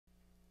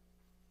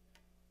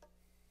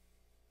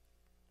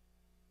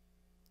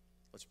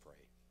Let's pray.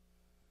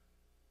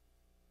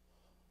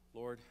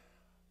 Lord,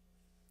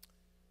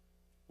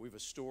 we have a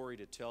story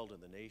to tell to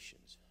the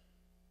nations.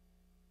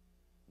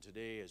 And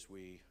today, as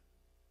we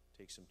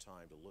take some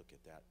time to look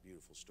at that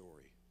beautiful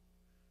story,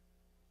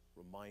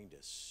 remind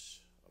us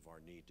of our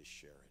need to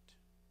share it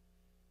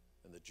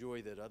and the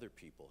joy that other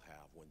people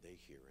have when they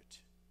hear it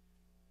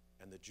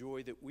and the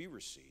joy that we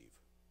receive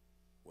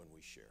when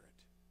we share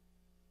it.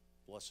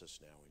 Bless us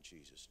now in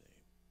Jesus' name.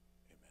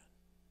 Amen.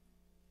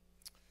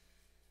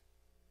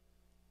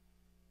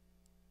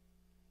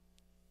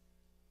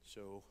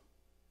 So,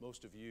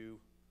 most of you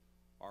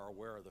are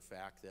aware of the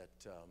fact that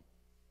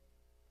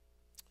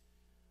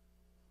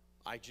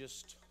I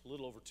just, a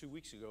little over 2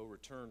 weeks ago,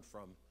 returned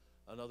from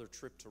another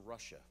trip to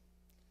Russia.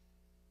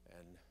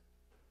 And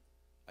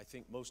I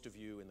think most of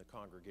you in the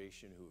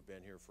congregation who have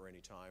been here for any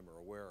time are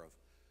aware of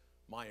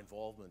my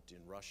involvement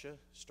in Russia.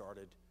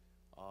 Started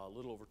a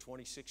little over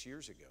 26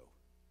 years ago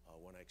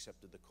when I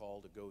accepted the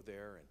call to go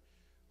there and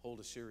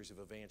hold a series of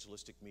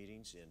evangelistic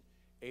meetings in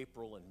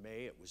April and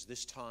May. It was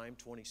this time,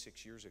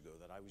 26 years ago,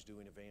 that I was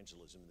doing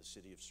evangelism in the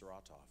city of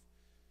Saratov.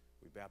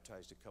 We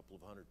baptized a couple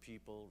of hundred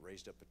people,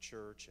 raised up a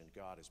church, and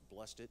God has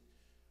blessed it.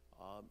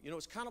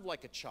 It's kind of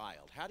like a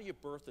child. How do you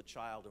birth a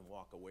child and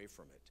walk away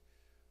from it?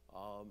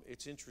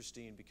 It's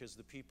interesting because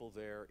the people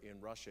there in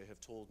Russia have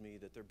told me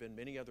that there have been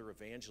many other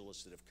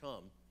evangelists that have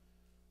come,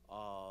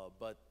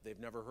 but they've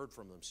never heard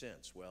from them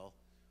since. Well,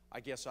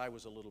 I guess I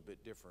was a little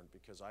bit different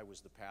because I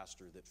was the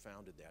pastor that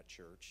founded that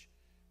church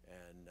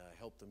and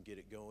helped them get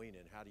it going.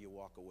 And how do you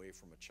walk away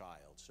from a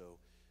child? So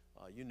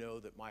you know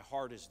that my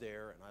heart is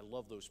there, and I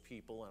love those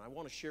people, and I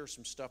want to share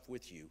some stuff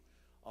with you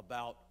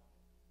about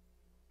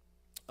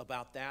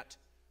that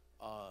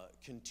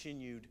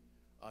continued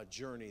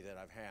journey that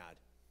I've had.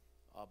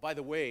 By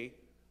the way,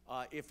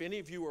 if any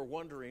of you are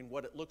wondering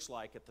what it looks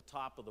like at the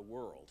top of the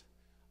world,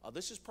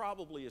 this is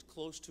probably as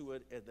close to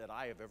it that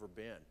I have ever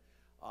been.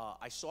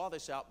 I saw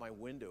this out my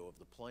window of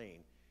the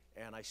plane,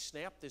 and I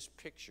snapped this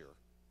picture,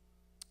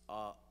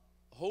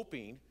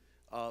 hoping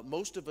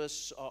most of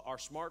us, our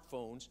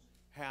smartphones,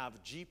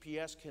 have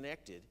GPS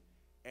connected,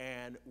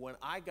 and when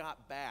I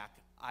got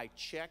back, I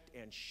checked,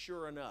 and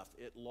sure enough,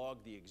 it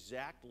logged the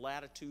exact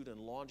latitude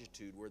and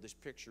longitude where this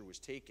picture was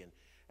taken,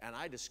 and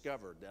I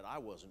discovered that I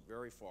wasn't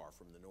very far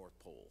from the North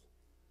Pole.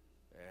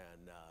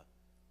 And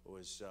it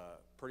was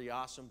pretty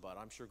awesome, but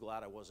I'm sure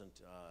glad I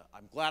wasn't,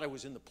 I'm glad I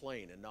was in the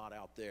plane and not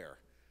out there.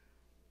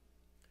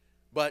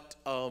 But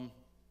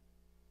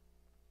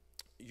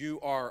you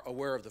are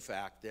aware of the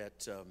fact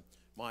that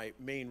my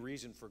main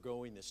reason for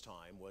going this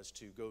time was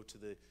to go to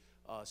the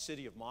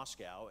city of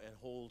Moscow and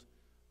hold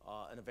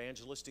an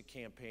evangelistic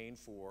campaign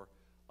for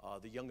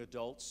the young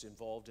adults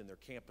involved in their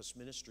campus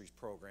ministries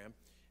program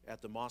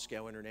at the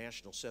Moscow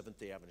International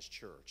Seventh-day Adventist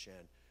Church.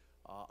 And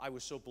I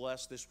was so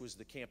blessed. This was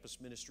the campus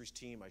ministries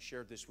team. I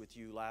shared this with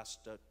you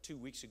last 2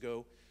 weeks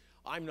ago.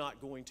 I'm not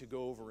going to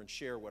go over and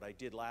share what I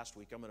did last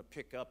week. I'm going to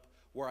pick up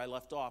where I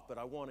left off, but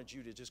I wanted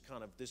you to just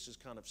kind of, this is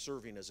kind of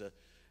serving as a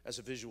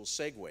visual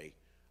segue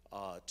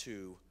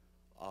to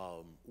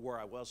where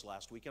I was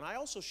last week. And I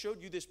also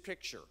showed you this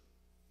picture.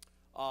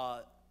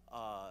 Ivan,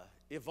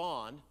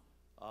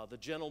 the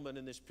gentleman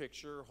in this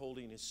picture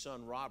holding his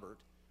son Robert,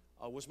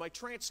 was my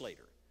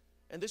translator.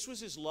 And this was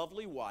his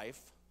lovely wife,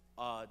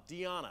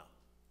 Diana.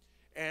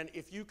 And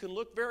if you can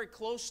look very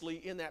closely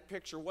in that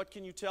picture, what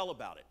can you tell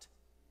about it?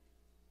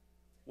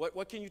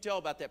 What can you tell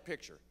about that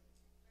picture?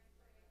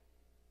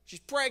 She's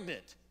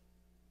pregnant.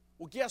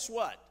 Well, guess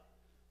what?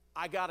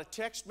 I got a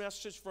text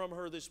message from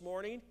her this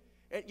morning.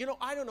 And,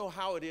 I don't know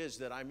how it is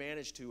that I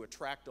managed to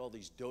attract all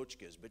these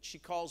dochkas, but she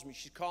calls me,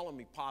 she's calling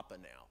me Papa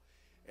now.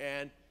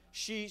 And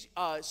she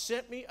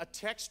sent me a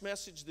text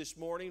message this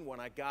morning when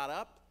I got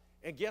up.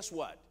 And guess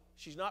what?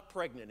 She's not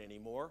pregnant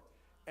anymore.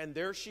 And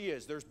there she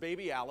is. There's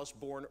baby Alice,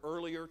 born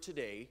earlier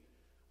today,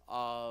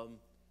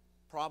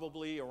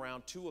 probably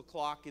around 2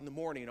 o'clock in the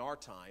morning our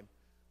time,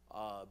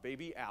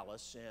 baby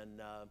Alice.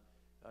 And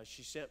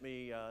she sent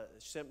me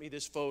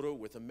this photo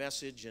with a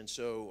message. And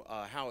so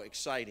how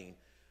exciting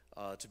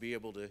to be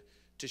able to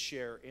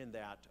share in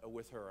that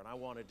with her. And I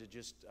wanted to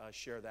just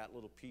share that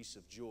little piece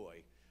of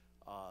joy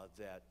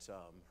that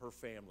her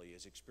family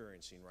is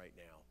experiencing right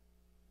now.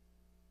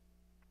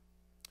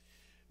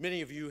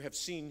 Many of you have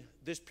seen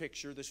this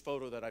picture, this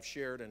photo that I've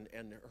shared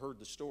and heard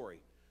the story.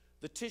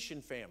 The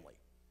Titian family.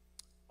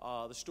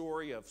 The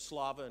story of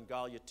Slava and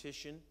Galia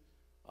Titian.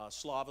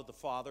 Slava, the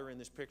father in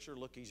this picture,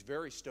 look, he's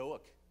very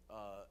stoic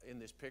in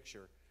this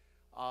picture.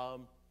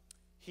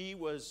 He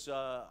was,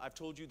 I've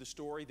told you the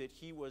story that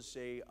he was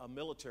a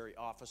military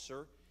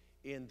officer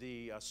in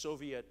the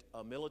Soviet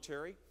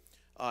military.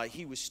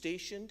 He was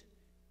stationed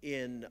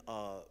in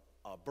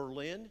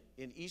Berlin,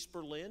 in East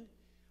Berlin.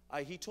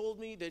 He told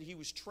me that he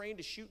was trained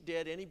to shoot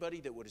dead anybody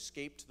that would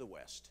escape to the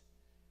West.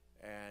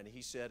 And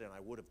he said, and I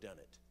would have done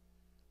it.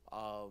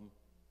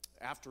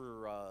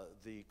 After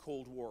the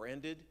Cold War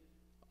ended,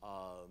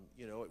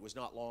 it was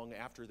not long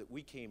after that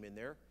we came in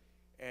there.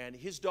 And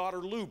his daughter,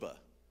 Luba,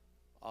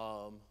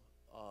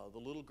 the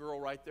little girl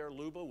right there,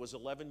 Luba, was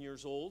 11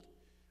 years old.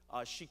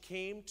 She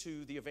came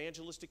to the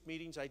evangelistic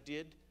meetings I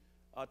did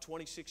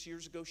 26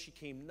 years ago. She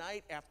came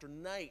night after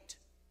night.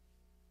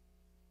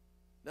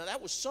 Now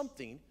that was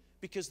something,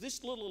 because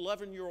this little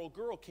 11-year-old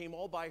girl came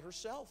all by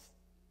herself.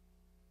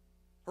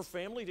 Her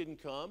family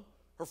didn't come.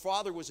 Her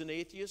father was an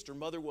atheist. Her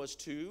mother was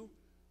too.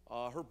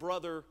 Her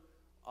brother,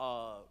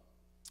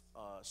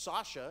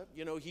 Sasha,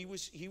 he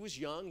was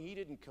young. He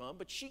didn't come.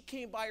 But she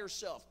came by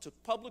herself,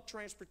 took public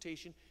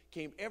transportation,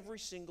 came every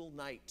single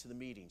night to the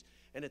meetings.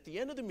 And at the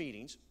end of the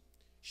meetings,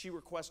 she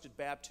requested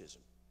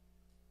baptism.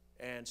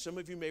 And some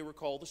of you may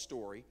recall the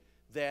story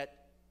that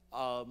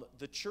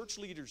the church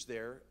leaders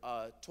there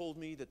told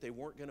me that they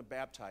weren't going to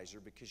baptize her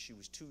because she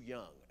was too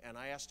young. And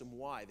I asked them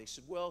why. They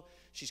said, well,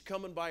 she's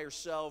coming by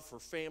herself, her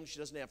family, she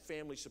doesn't have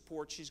family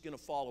support, she's going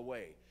to fall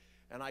away.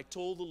 And I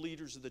told the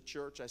leaders of the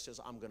church, I says,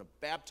 I'm going to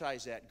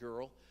baptize that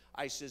girl.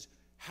 I says,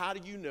 how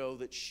do you know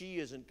that she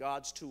isn't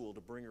God's tool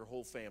to bring her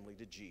whole family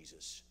to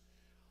Jesus?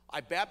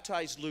 I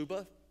baptized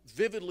Luba,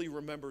 vividly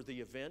remember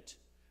the event,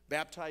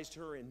 baptized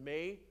her in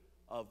May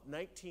of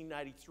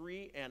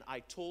 1993, and I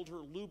told her,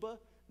 Luba,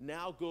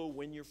 now go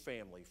win your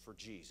family for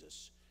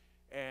Jesus.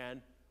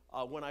 And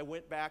when I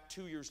went back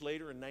 2 years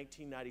later in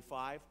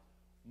 1995,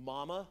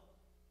 Mama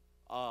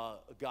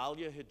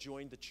Galia had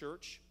joined the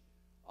church,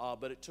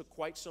 but it took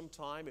quite some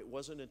time. It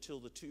wasn't until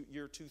the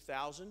year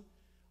 2000.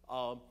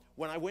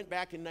 When I went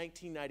back in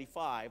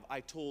 1995, I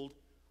told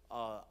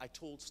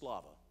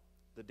Slava,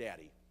 the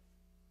daddy,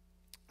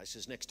 I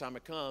says, next time I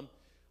come,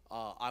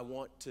 I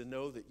want to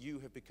know that you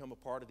have become a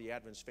part of the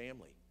Adventist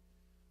family.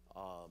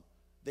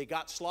 They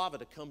got Slava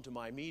to come to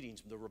my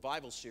meetings, the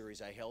revival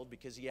series I held,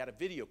 because he had a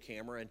video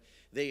camera, and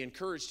they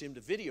encouraged him to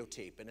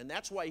videotape it. And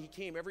that's why he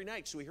came every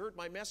night, so he heard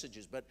my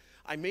messages. But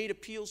I made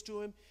appeals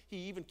to him. He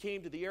even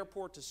came to the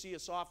airport to see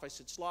us off. I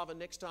said, Slava,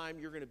 next time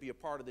you're going to be a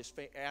part of this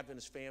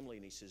Adventist family.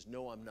 And he says,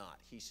 no, I'm not.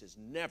 He says,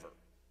 never,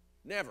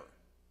 never.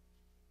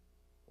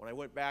 When I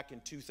went back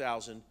in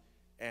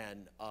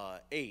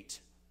 2008,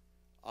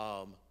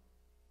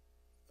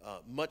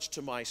 much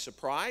to my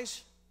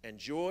surprise and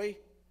joy,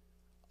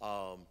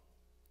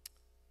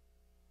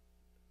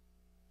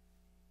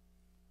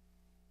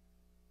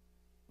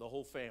 the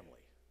whole family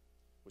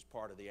was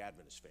part of the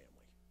Adventist family.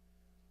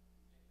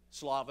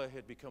 Slava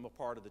had become a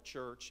part of the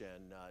church,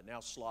 and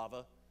now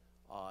Slava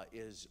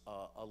is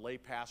a lay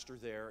pastor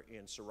there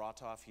in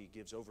Saratov. He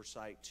gives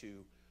oversight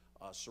to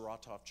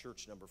Saratov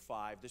Church number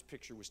 5. This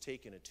picture was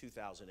taken in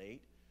 2008.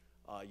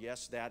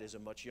 Yes, that is a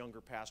much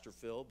younger Pastor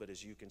Phil, but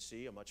as you can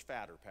see, a much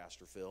fatter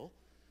Pastor Phil.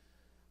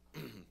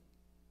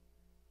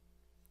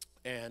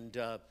 And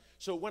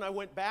so when I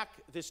went back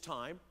this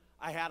time,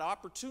 I had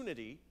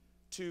opportunity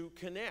to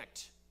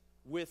connect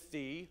with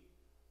the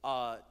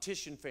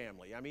Titian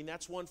family. I mean,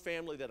 that's one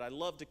family that I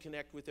love to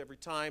connect with every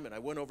time, and I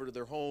went over to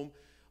their home.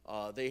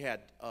 We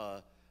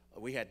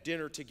had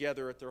dinner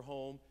together at their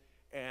home,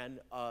 and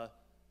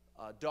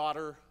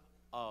daughter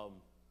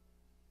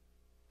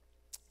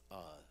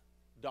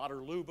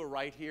Luba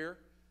right here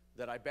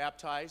that I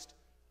baptized,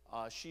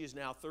 she is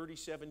now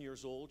 37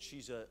 years old.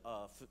 She's a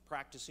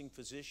practicing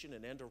physician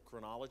and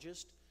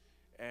endocrinologist,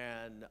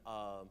 and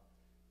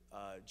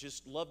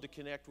just love to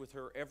connect with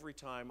her every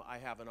time I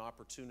have an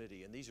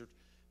opportunity. And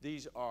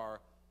these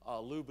are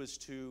Luba's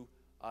two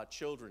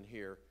children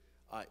here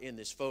in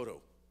this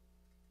photo.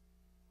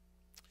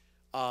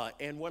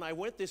 And when I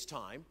went this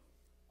time,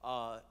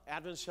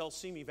 Adventist Health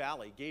Simi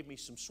Valley gave me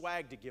some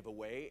swag to give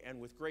away, and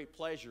with great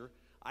pleasure,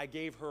 I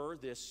gave her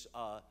this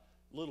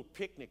little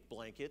picnic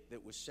blanket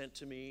that was sent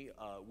to me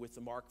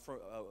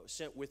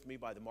sent with me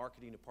by the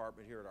marketing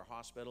department here at our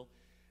hospital,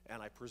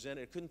 and I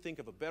presented. I couldn't think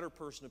of a better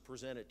person to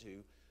present it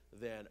to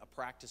than a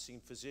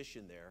practicing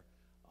physician there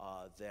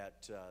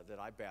that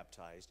I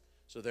baptized.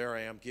 So there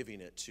I am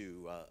giving it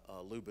to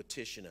Luba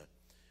Tishina.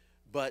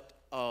 But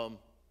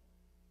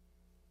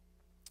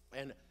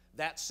and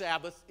that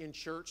Sabbath in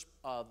church,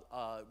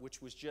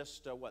 which was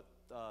just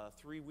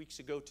 3 weeks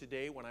ago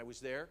today when I was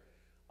there,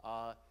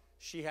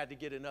 she had to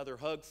get another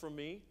hug from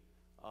me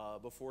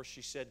before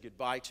she said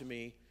goodbye to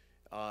me.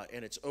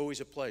 And it's always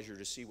a pleasure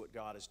to see what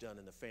God has done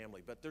in the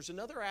family. But there's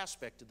another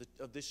aspect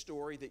of this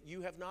story that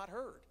you have not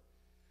heard.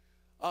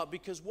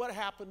 Because what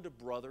happened to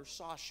Brother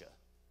Sasha?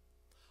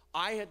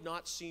 I had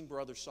not seen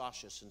Brother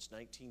Sasha since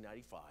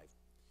 1995.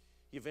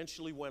 He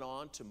eventually went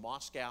on to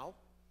Moscow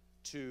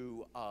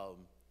to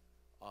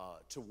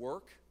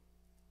work,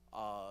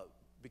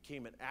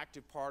 became an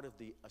active part of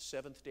the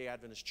Seventh-day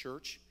Adventist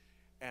Church.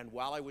 And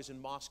while I was in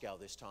Moscow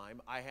this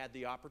time, I had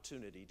the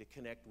opportunity to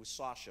connect with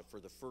Sasha for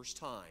the first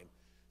time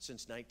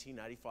since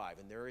 1995.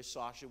 And there is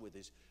Sasha with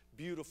his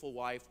beautiful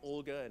wife,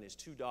 Olga, and his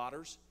two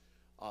daughters.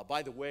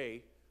 By the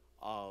way,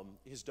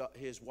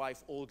 his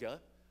wife,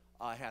 Olga,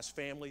 has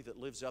family that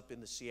lives up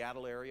in the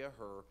Seattle area.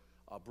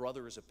 Her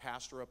brother is a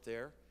pastor up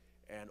there.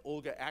 And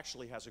Olga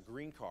actually has a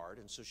green card,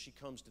 and so she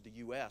comes to the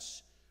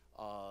U.S.,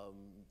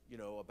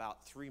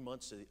 about 3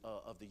 months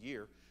of the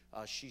year.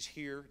 She's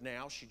here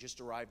now. She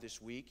just arrived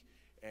this week,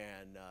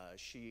 and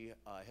she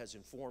has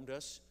informed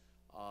us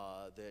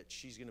that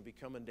she's going to be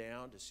coming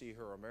down to see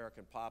her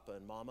American papa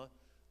and mama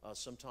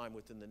sometime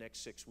within the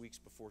next 6 weeks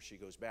before she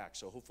goes back.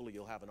 So hopefully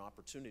you'll have an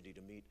opportunity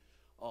to meet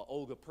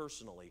Olga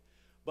personally.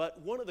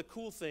 But one of the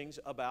cool things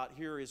about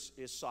here is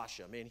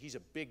Sasha. Man, he's a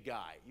big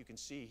guy. You can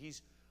see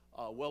he's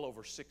well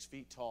over 6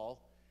 feet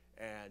tall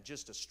and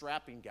just a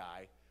strapping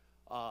guy.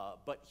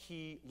 But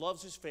he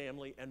loves his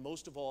family, and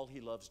most of all,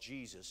 he loves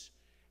Jesus.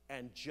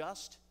 And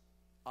just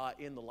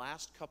in the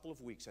last couple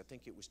of weeks, I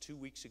think it was 2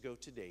 weeks ago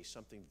today,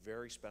 something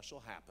very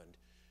special happened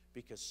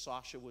because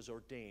Sasha was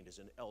ordained as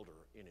an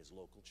elder in his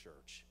local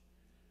church.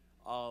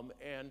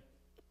 And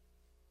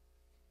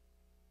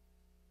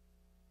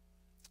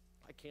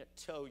I can't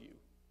tell you,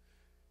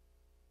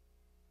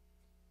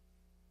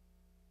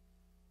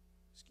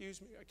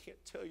 excuse me, I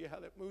can't tell you how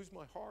that moves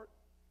my heart.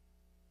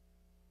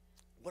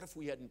 What if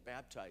we hadn't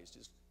baptized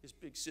his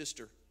big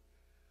sister?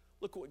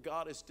 Look what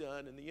God has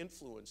done and the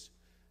influence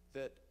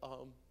that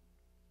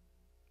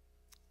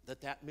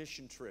that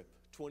mission trip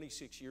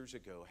 26 years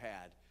ago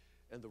had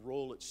and the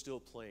role it's still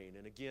playing.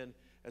 And again,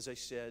 as I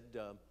said,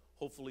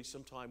 hopefully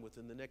sometime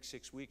within the next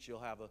 6 weeks you'll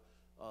have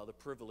the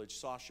privilege.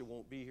 Sasha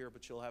won't be here,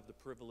 but you'll have the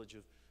privilege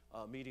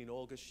of meeting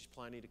Olga. She's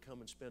planning to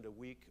come and spend a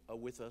week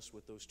with us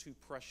with those two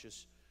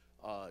precious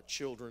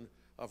children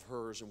of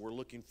hers, and we're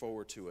looking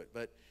forward to it.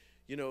 But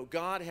you know,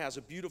 God has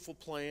a beautiful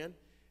plan,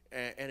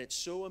 and it's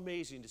so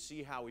amazing to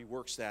see how He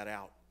works that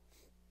out.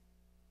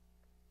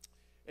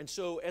 And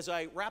so as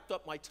I wrapped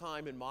up my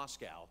time in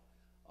Moscow,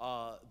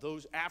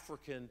 those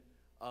African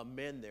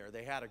men there,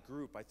 they had a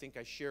group, I think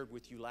I shared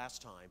with you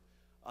last time.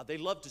 They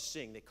loved to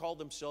sing. They called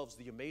themselves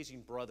the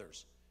Amazing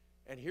Brothers.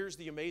 And here's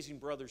the Amazing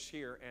Brothers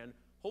here, and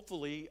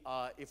hopefully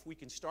if we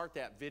can start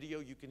that video,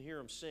 you can hear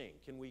them sing.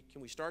 Can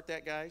we start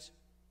that, guys?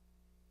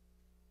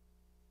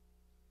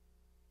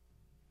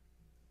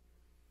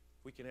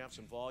 We can have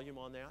some volume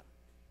on that.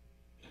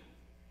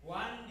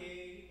 One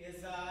day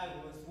as I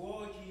was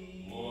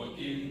walking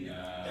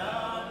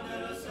down the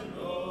Lawson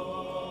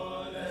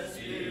road, the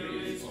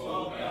Spirit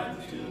spoke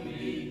unto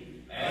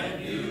me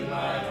and filled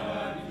my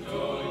heart with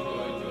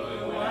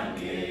joy. One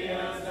day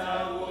as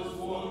I was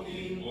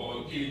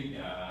walking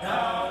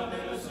down the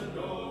Lawson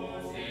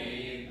road,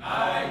 saying,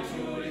 I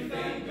truly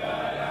thank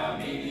God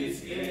I'm in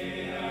His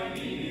care, I'm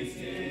in His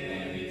care.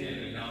 Let me tell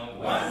you now,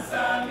 once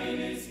I'm in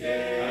His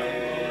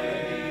care,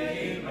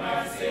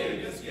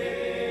 Savior's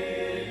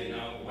care.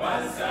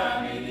 Once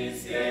I'm in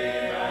His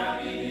care,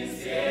 I'm in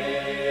His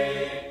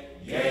care.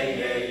 Yeah,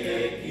 yeah,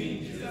 yeah.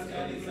 King Jesus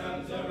got His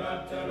arms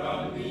wrapped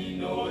around me.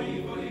 No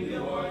evil in the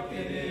world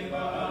can ever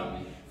harm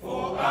me.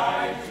 For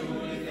I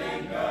truly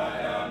thank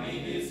God I'm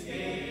in His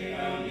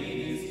care, I'm in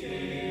His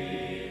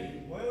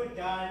care. Well,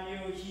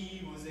 Daniel,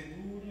 he was a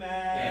good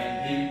man. And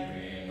he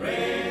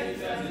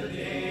prayed as the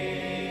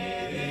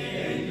day. The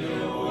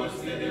angel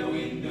was at the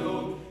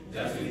window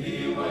just to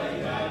hear what he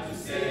had to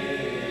say.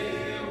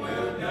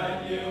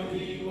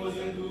 He was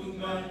a good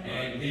man,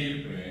 and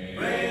he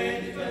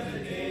prayed as the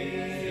day,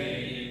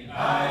 saying,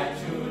 I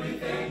truly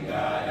thank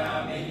God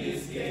I'm in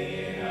His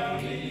care,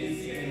 I'm in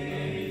His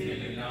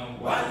care.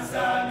 Once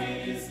I'm in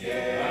His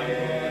care, I'm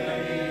gonna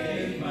be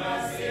in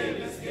my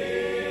Savior's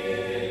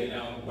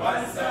care.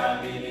 Once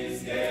I'm in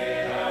His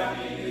care, I'm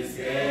in His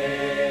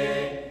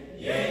care.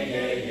 Yeah,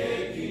 yeah,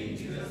 yeah. King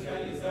Jesus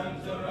got His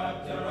arms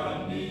wrapped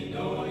around me.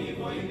 No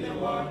evil in the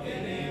world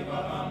can ever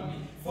harm me.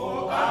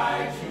 For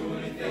I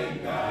truly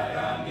thank God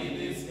I'm in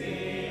His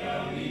care,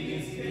 I'm in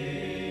His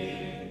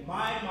care.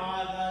 My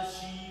mother,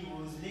 she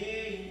was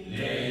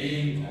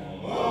laying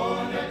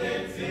on the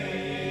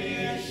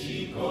deathbed.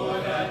 She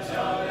called her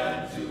child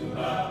unto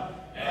her,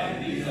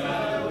 and these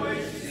are the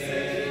words she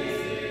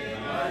said,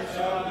 my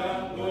child,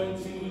 I'm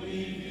going to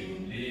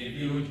leave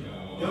you.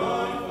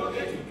 Don't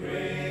forget to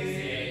pray,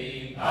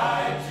 saying, I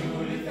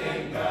truly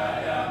thank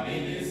God I'm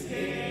in His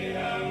care,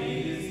 I'm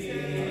in His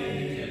care.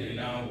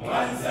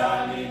 Once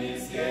I'm in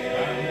His care,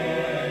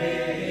 I'm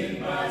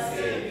in my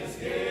Savior's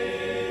care.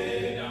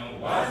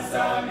 Once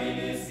I'm in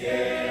His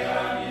care,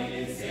 I'm in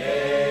His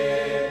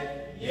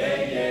care. Yeah,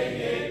 yeah,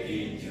 yeah.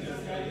 King Jesus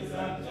got His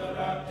arms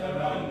wrapped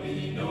around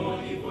me.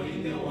 No evil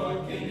in the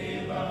world can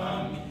ever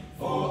harm me.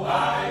 For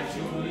I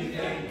truly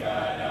thank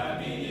God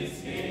I'm in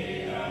His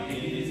care, I'm in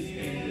His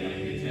care. Let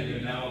me tell you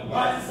now,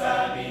 once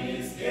I'm in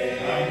His care,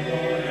 I'm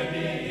gonna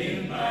be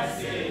in my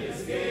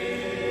Savior's care.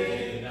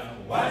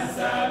 Once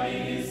I'm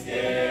in His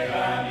care,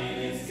 I'm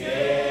in His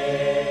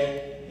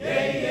care.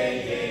 Yeah, yeah,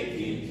 yeah.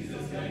 King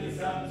Jesus got His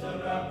arms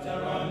wrapped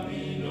around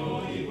me.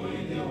 No evil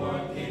in the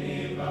world can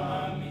ever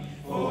harm me.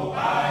 For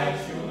I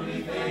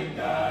truly thank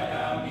God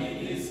I'm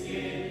in His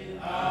care,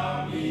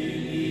 I'm in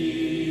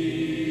His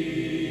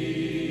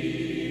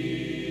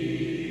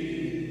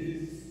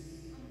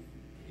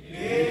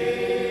care.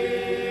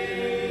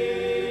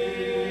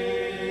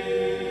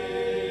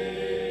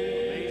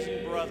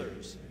 Amazing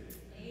Brothers.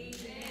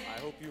 I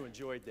hope you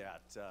enjoyed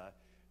that.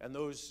 And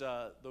those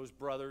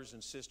brothers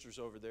and sisters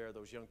over there,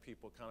 those young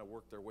people kind of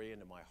worked their way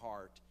into my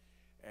heart.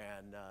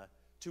 And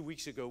 2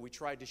 weeks ago, we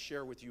tried to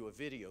share with you a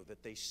video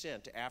that they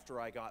sent after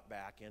I got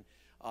back. And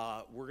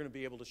we're going to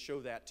be able to show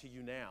that to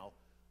you now,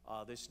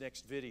 this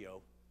next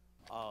video.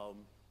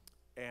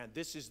 And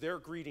this is their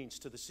greetings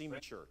to the Simi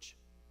Church.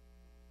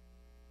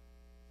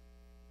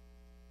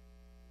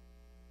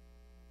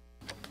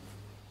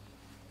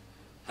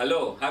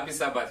 Hello, happy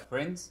Sabbath,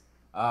 friends.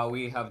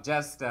 We have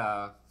just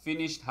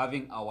finished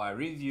having our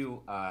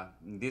review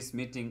in this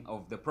meeting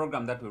of the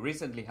program that we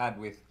recently had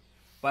with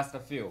Pastor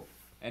Phil.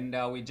 And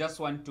we just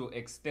want to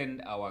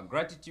extend our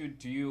gratitude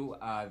to you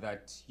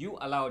that you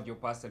allowed your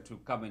pastor to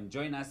come and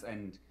join us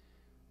and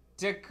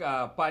take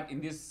part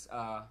in this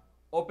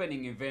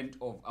opening event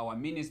of our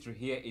ministry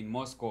here in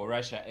Moscow,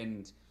 Russia.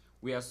 And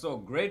we are so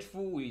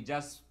grateful. We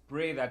just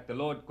pray that the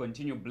Lord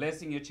continue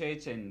blessing your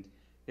church, and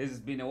he's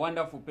been a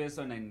wonderful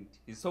person, and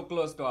he's so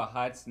close to our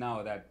hearts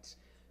now that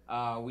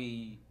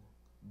we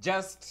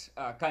just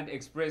can't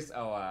express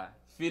our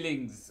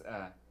feelings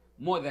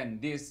more than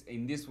this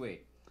in this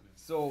way.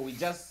 So we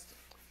just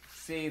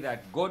say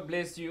that God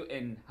bless you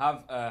and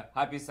have a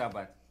happy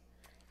Sabbath.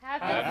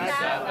 Happy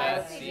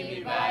Sabbath,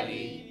 Simi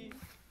Valley.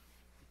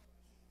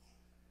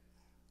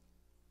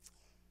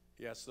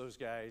 Yes, those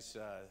guys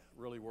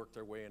really worked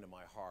their way into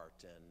my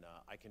heart, and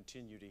I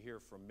continue to hear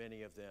from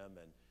many of them,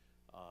 and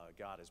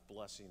God is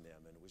blessing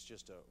them, and it was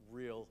just a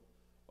real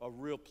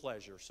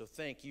pleasure. So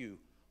thank you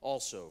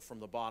also from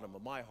the bottom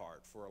of my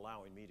heart for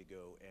allowing me to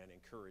go and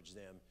encourage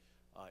them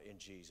in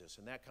Jesus,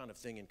 and that kind of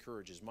thing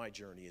encourages my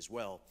journey as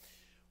well.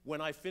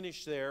 When I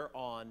finished there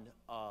on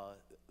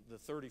the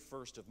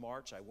 31st of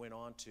March, I went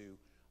on to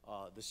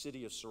the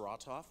city of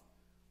Saratov,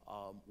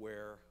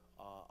 where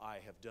I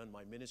have done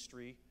my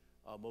ministry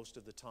most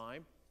of the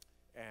time,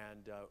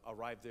 and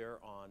arrived there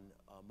on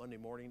Monday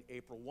morning,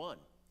 April 1.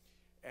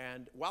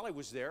 And while I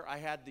was there, I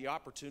had the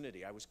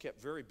opportunity. I was kept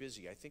very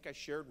busy. I think I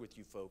shared with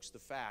you folks the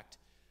fact,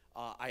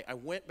 I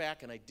went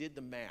back and I did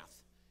the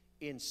math.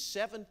 In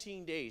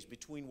 17 days,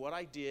 between what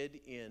I did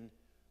in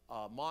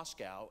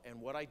Moscow and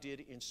what I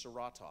did in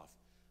Saratov,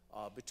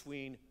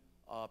 between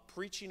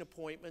preaching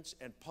appointments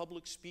and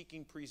public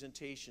speaking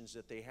presentations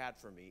that they had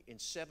for me, in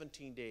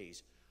 17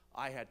 days,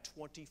 I had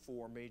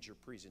 24 major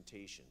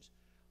presentations.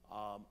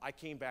 I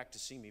came back to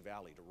Simi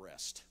Valley to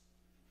rest.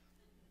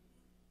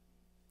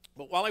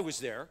 But while I was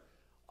there,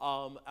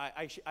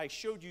 I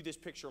showed you this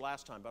picture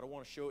last time, but I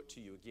want to show it to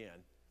you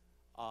again.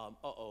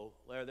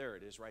 There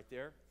it is right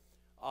there.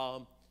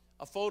 A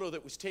photo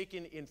that was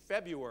taken in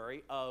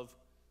February of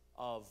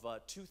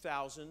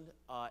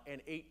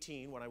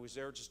 2018 when I was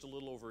there just a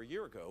little over a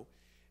year ago.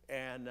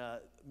 And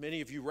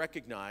many of you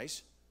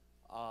recognize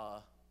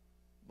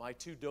my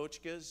two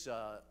dochkas,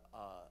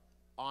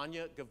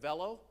 Anya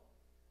Gavello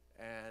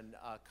and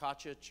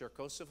Katya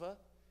Cherkosova.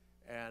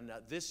 And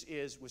this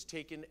was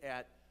taken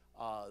at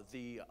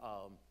the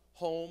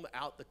home,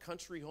 the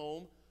country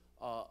home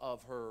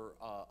of her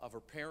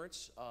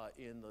parents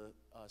in the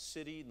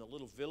city, in the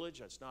little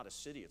village. It's not a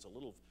city, it's a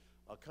little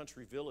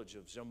country village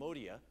of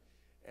Zamodia,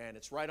 and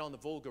it's right on the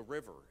Volga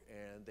River.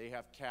 And they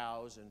have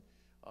cows and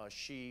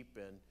sheep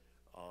and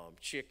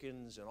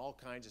chickens and all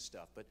kinds of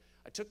stuff. But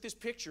I took this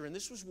picture, and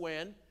this was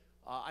when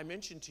I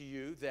mentioned to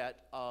you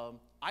that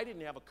I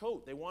didn't have a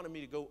coat. They wanted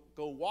me to go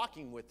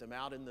walking with them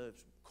out in the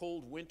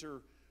cold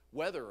winter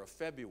weather of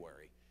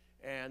February.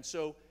 And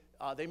so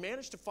they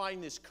managed to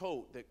find this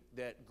coat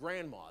that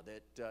grandma,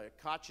 that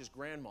Katya's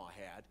grandma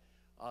had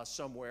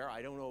somewhere.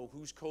 I don't know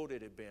whose coat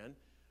it had been,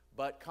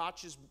 but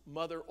Katya's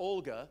mother,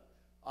 Olga,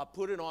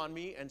 put it on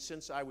me, and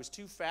since I was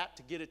too fat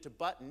to get it to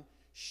button,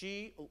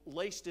 she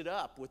laced it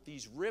up with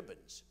these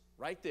ribbons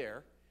right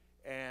there,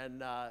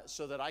 and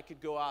so that I could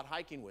go out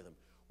hiking with them.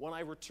 When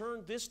I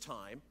returned this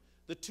time,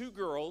 the two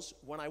girls,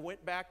 when I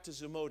went back to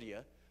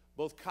Zamodia,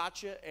 both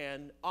Katya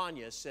and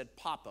Anya said,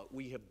 "Papa,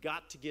 we have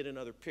got to get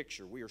another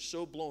picture. We are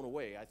so blown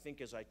away." I think,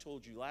 as I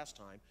told you last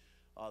time,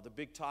 the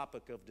big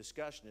topic of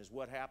discussion is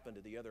what happened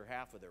to the other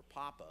half of their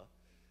papa.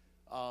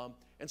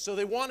 And so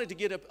they wanted to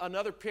get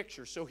another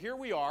picture. So here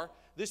we are,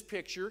 this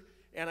picture,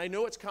 and I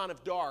know it's kind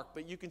of dark,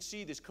 but you can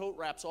see this coat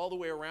wraps all the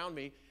way around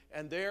me,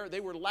 and they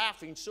were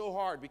laughing so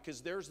hard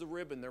because there's the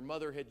ribbon their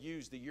mother had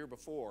used the year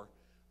before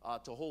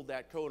to hold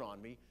that coat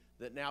on me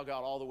that now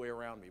got all the way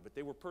around me. But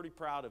they were pretty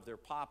proud of their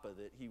papa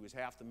that he was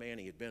half the man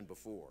he had been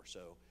before.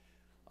 So,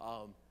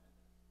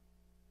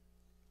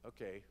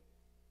 okay,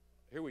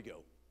 here we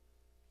go.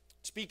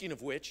 Speaking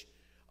of which,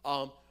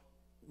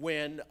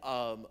 when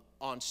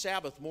on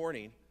Sabbath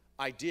morning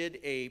I did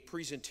a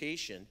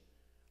presentation,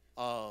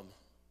 a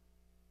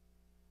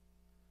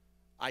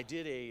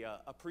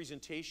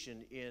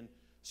presentation in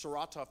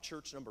Saratov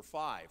Church number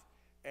 5,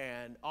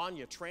 and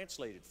Anya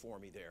translated for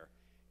me there.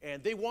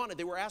 And they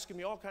were asking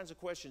me all kinds of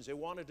questions. They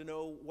wanted to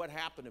know what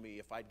happened to me,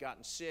 if I'd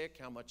gotten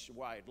sick,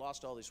 why I'd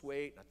lost all this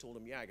weight. And I told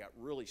them, yeah, I got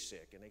really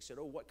sick. And they said,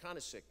 oh, what kind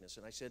of sickness?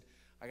 And I said,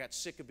 I got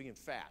sick of being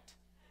fat.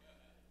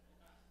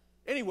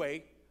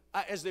 Anyway,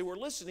 as they were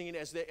listening and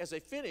as they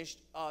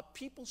finished,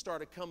 people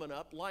started coming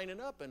up, lining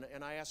up.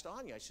 And I asked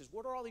Anya, I said,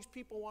 what do all these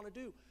people want to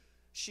do?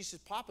 She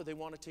said, Papa, they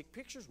want to take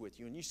pictures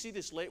with you. And you see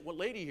this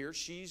lady here,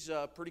 she's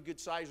a pretty good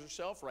size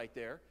herself right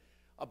there.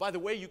 By the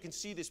way, you can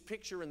see this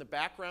picture in the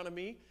background of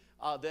me.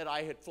 That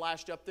I had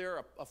flashed up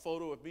there, a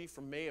photo of me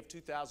from May of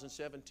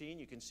 2017.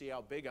 You can see how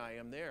big I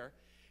am there.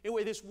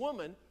 Anyway, this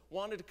woman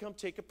wanted to come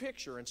take a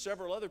picture, and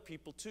several other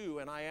people too,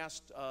 and I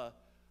asked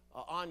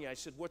Anya, I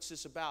said, what's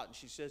this about? And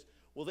she says,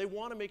 well, they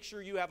want to make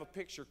sure you have a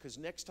picture because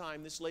next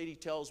time this lady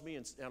tells me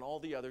and all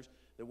the others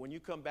that when you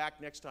come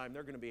back next time,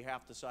 they're going to be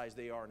half the size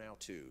they are now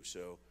too.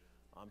 So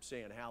I'm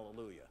saying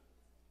hallelujah.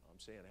 I'm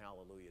saying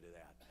hallelujah to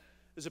that.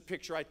 There's a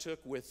picture I took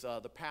with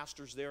the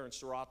pastors there in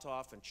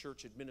Saratov and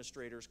church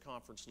administrators,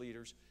 conference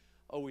leaders.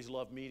 Always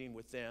love meeting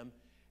with them.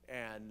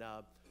 And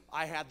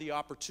I had the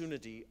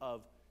opportunity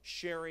of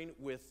sharing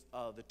with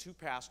the two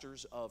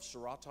pastors of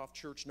Saratov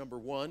Church number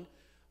 1.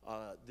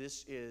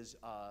 This is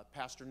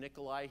Pastor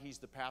Nikolai. He's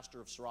the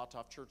pastor of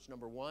Saratov Church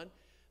number 1.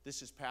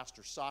 This is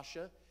Pastor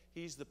Sasha.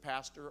 He's the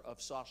pastor of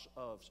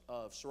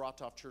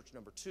Saratov Church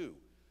number 2.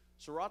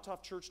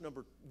 Saratov Church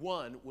number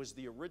 1 was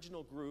the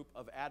original group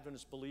of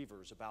Adventist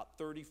believers, about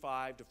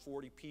 35 to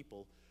 40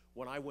 people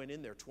when I went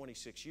in there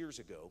 26 years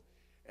ago,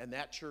 and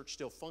that church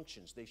still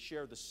functions. They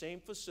share the same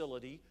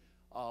facility.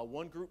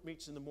 One group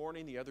meets in the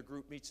morning, the other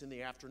group meets in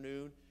the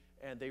afternoon,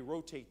 and they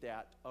rotate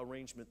that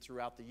arrangement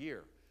throughout the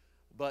year.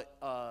 But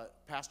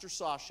Pastor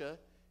Sasha,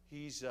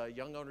 he's a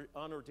young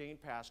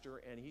unordained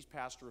pastor, and he's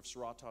pastor of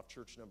Saratov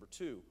Church number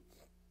 2.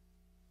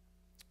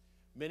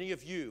 Many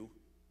of you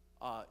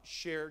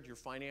shared your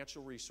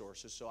financial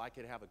resources so I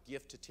could have a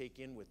gift to take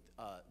in with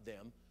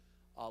them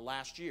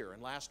last year.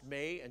 And last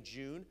May and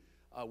June,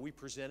 we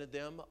presented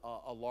them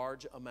a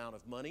large amount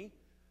of money.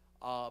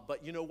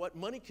 But you know what?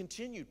 Money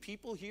continued.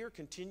 People here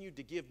continued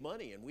to give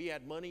money, and we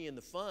had money in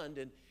the fund.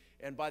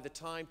 And by the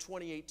time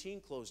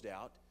 2018 closed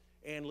out,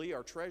 Ann Lee,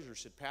 our treasurer,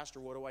 said,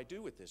 Pastor, what do I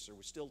do with this? There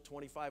was still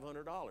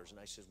 $2,500. And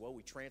I said, well,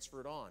 we transfer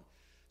it on.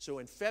 So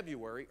in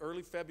February,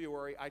 early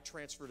February, I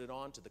transferred it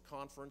on to the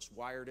conference,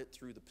 wired it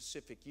through the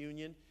Pacific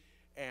Union.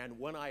 And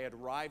when I had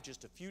arrived,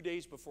 just a few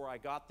days before I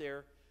got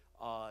there,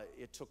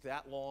 it took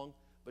that long,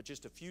 but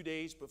just a few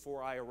days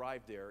before I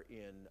arrived there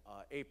in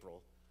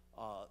April,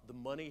 the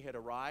money had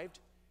arrived,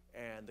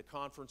 and the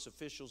conference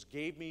officials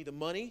gave me the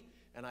money,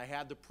 and I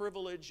had the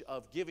privilege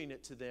of giving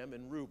it to them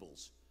in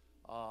rubles.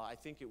 I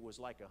think it was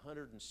like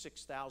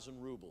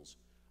 106,000 rubles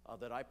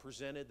that I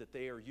presented that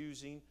they are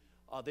using.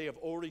 They have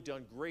already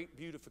done great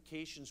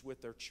beautifications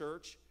with their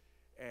church,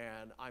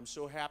 and I'm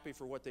so happy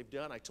for what they've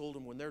done. I told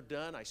them when they're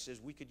done, I said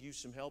we could use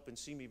some help in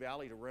Simi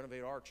Valley to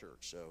renovate our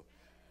church. So,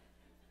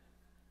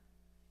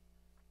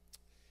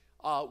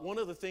 one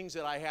of the things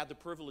that I had the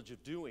privilege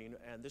of doing,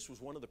 and this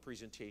was one of the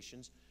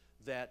presentations,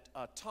 that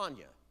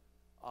Tanya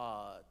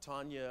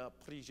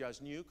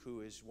Prizhaznyuk,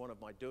 who is one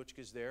of my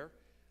dochkas there,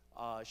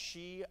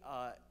 she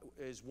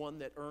is one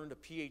that earned a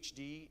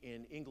PhD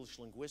in English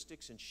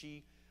linguistics, and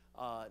she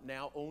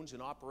now owns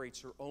and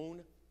operates her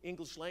own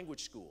English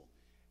language school.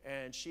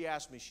 And she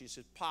asked me, she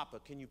said,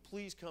 Papa, can you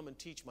please come and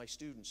teach my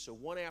students? So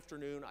one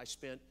afternoon I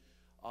spent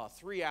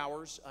 3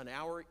 hours, an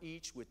hour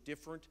each with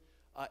different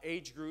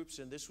age groups,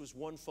 and this was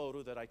one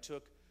photo that I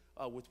took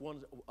with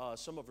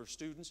some of her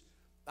students.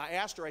 I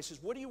asked her, I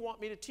says, what do you want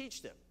me to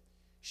teach them?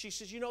 She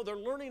says, you know, they're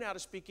learning how to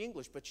speak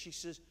English, but she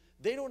says,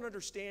 they don't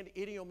understand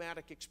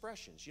idiomatic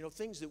expressions, you know,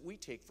 things that we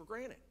take for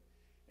granted.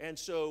 And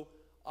so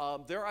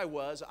there I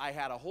was. I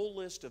had a whole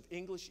list of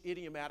English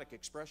idiomatic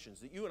expressions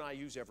that you and I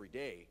use every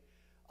day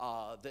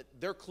that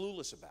they're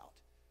clueless about.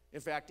 In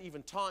fact,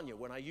 even Tanya,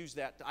 when I use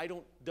that, I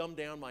don't dumb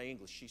down my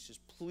English. She says,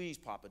 please,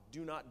 Papa,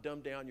 do not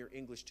dumb down your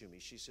English to me.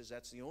 She says,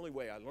 that's the only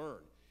way I learn.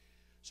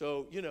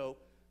 So, you know,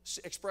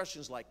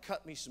 expressions like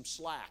cut me some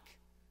slack,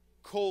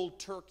 cold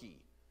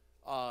turkey,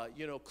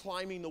 you know,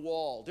 climbing the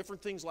wall,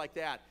 different things like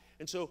that.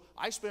 And so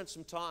I spent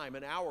some time,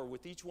 an hour,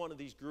 with each one of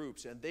these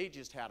groups, and they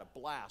just had a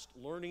blast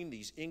learning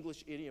these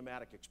English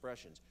idiomatic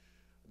expressions.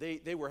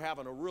 They were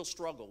having a real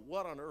struggle.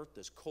 What on earth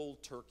does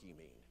cold turkey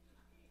mean?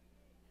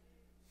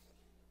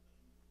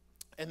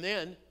 And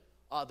then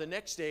the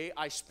next day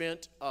I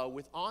spent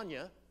with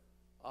Anya.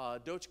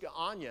 Dochka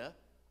Anya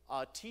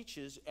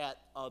teaches at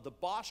the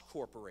Bosch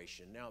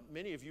Corporation. Now,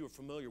 many of you are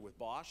familiar with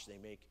Bosch. They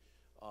make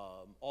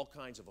all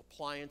kinds of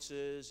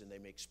appliances, and they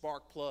make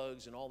spark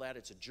plugs and all that.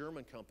 It's a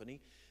German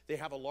company. They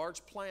have a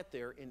large plant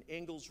there in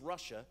Engels,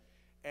 Russia,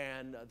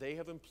 and they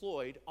have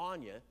employed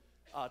Anya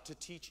to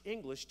teach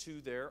English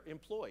to their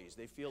employees.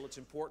 They feel it's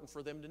important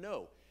for them to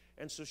know.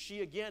 And so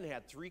she again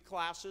had 3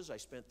 classes. I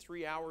spent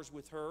 3 hours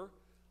with her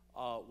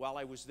while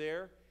I was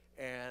there,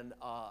 and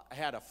I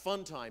had a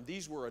fun time.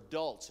 These were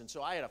adults, and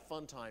so I had a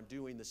fun time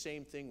doing the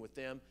same thing with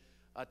them,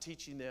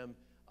 teaching them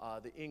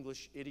the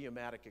English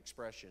idiomatic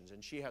expressions.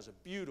 And she has a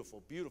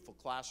beautiful, beautiful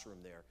classroom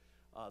there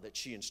that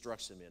she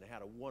instructs them in. I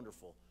had a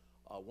wonderful,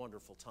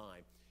 wonderful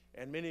time.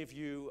 And many of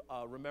you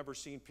remember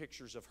seeing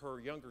pictures of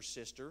her younger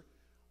sister,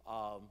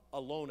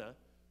 Alona,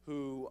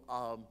 who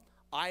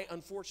I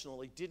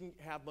unfortunately didn't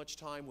have much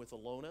time with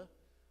Alona.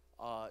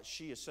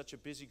 She is such a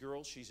busy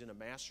girl. She's in a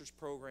master's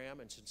program,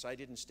 and since I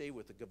didn't stay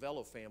with the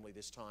Gavello family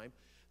this time,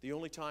 the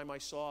only time I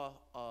saw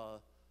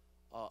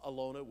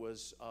Alona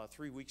was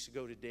 3 weeks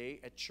ago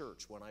today at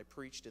church when I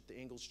preached at the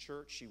Engels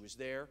church. She was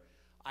there.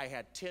 I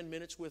had 10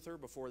 minutes with her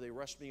before they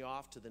rushed me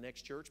off to the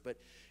next church, but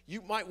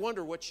you might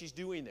wonder what she's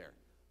doing there.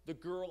 The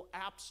girl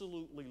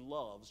absolutely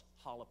loves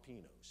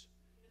jalapenos.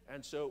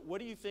 And so what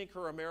do you think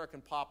her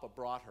American papa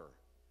brought her?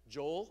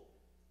 Joel?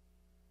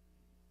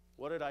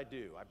 What did I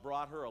do? I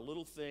brought her a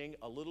little thing,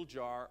 a little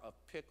jar of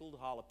pickled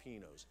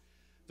jalapenos.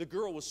 The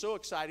girl was so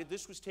excited.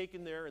 This was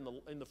taken there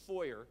in the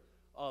foyer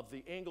of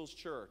the Engels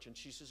Church. And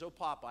she says, "Oh,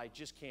 Papa, I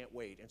just can't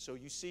wait." And so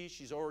you see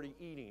she's already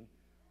eating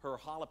her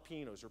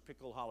jalapenos, her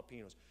pickled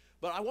jalapenos.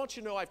 But I want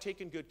you to know I've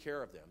taken good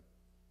care of them.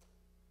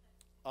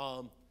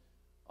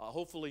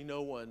 Hopefully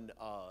no one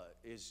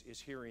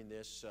is hearing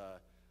this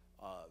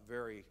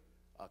very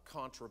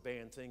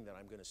contraband thing that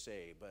I'm going to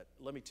say. But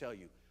let me tell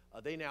you,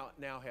 they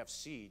now have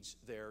seeds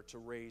there to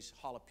raise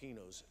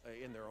jalapenos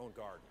in their own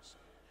gardens.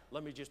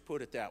 Let me just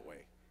put it that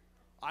way.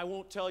 I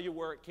won't tell you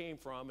where it came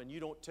from, and you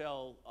don't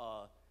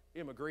tell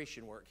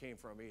immigration where it came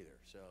from either.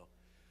 So,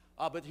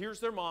 but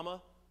here's their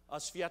mama,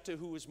 Svieta,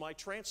 who was my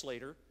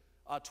translator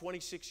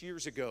 26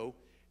 years ago,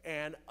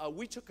 and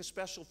we took a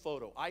special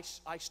photo. I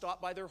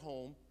stopped by their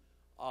home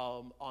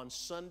on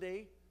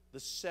Sunday, the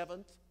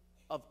 7th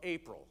of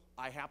April.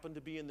 I happened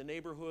to be in the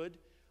neighborhood,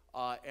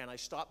 and I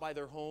stopped by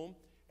their home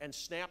and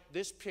snapped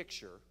this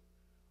picture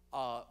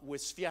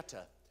with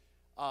Svieta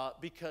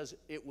because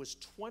it was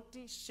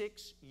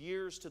 26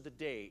 years to the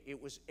day.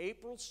 It was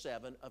April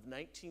 7 of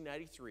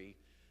 1993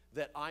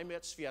 that I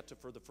met Svieta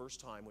for the first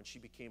time when she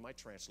became my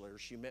translator.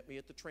 She met me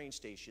at the train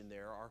station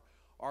there.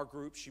 Our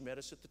group, she met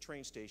us at the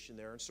train station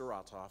there in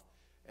Saratov,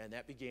 and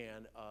that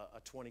began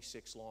a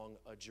 26-long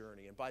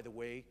journey. And by the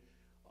way,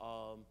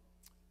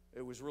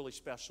 it was really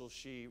special.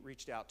 She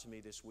reached out to me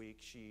this week.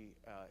 She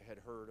had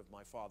heard of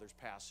my father's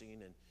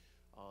passing, and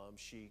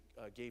she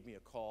gave me a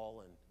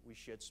call, and we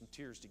shed some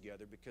tears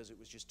together because it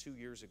was just 2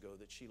 years ago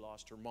that she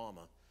lost her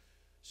mama.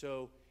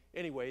 So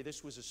anyway,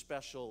 this was a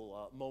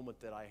special moment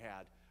that I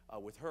had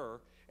with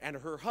her. And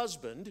her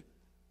husband,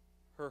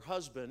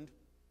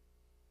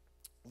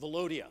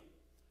 Volodya.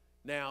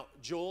 Now,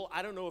 Joel,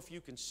 I don't know if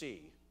you can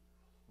see,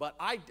 but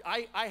I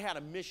had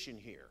a mission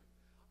here.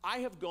 I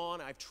have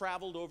gone, I've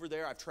traveled over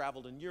there, I've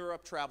traveled in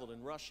Europe, traveled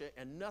in Russia,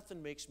 and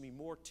nothing makes me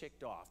more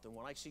ticked off than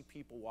when I see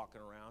people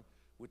walking around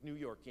with New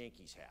York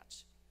Yankees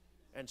hats.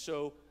 And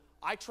so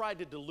I tried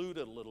to dilute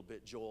it a little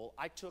bit, Joel.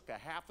 I took a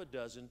half a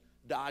dozen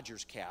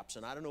Dodgers caps,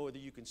 and I don't know whether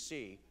you can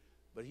see,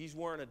 but he's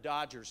wearing a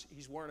Dodgers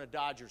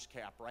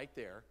cap right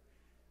there,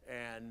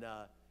 and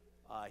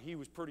he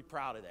was pretty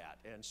proud of that,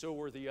 and so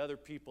were the other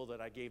people that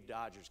I gave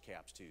Dodgers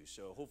caps to.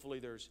 So hopefully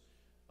there's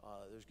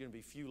going to be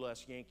a few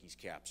less Yankees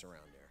caps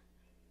around there.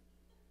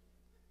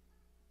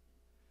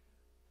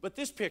 But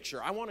this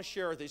picture, I want to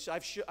share this.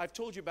 I've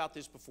told you about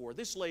this before.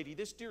 This lady,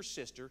 this dear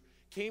sister,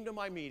 came to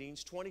my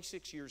meetings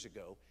 26 years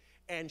ago,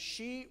 and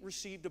she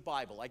received a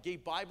Bible. I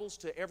gave Bibles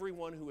to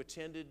everyone who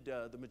attended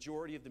the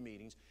majority of the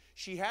meetings.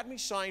 She had me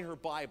sign her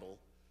Bible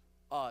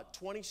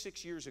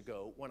 26 years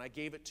ago when I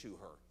gave it to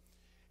her.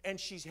 And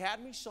she's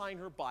had me sign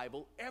her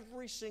Bible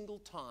every single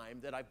time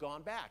that I've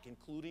gone back,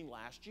 including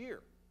last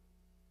year.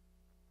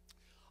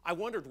 I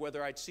wondered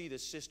whether I'd see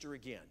this sister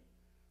again.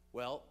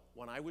 Well,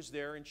 when I was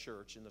there in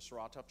church, in the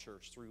Saratov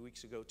church 3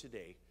 weeks ago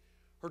today,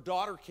 her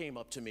daughter came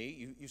up to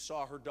me. You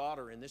saw her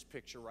daughter in this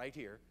picture right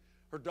here.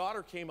 Her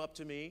daughter came up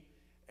to me,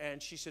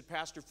 and she said,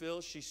 "Pastor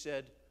Phil," she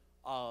said,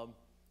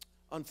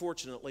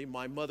 "unfortunately,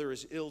 my mother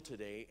is ill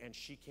today, and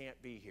she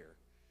can't be here."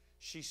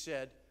 She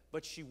said,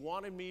 "But she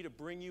wanted me to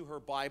bring you her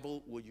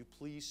Bible. Will you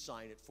please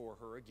sign it for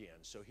her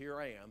again?" So here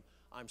I am.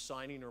 I'm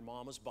signing her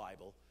mama's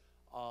Bible.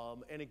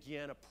 And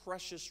again, a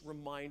precious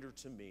reminder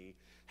to me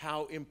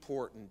how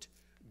important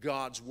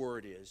God's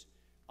Word is,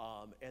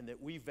 and that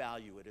we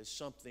value it as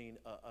something,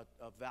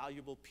 a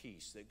valuable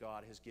piece that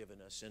God has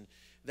given us. And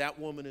that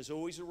woman is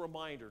always a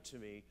reminder to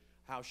me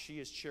how she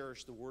has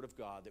cherished the Word of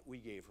God that we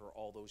gave her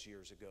all those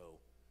years ago.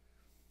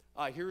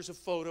 Here's a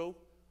photo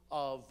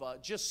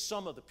of just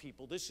some of the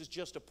people. This is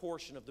just a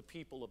portion of the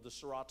people of the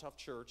Saratov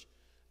church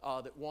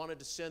that wanted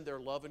to send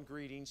their love and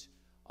greetings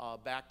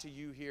back to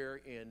you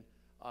here in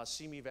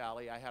Simi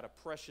Valley. I had a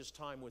precious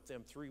time with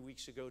them 3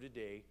 weeks ago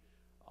today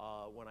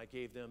when I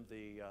gave them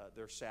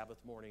their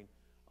Sabbath morning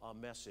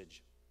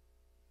message.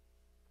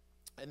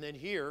 And then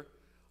here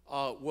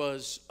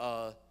was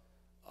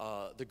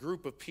the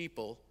group of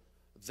people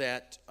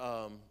that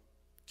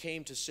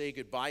came to say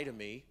goodbye to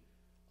me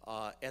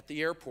at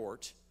the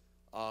airport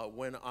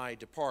when I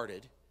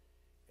departed.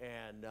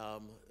 And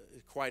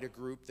quite a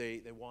group,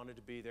 they wanted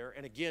to be there.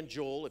 And again,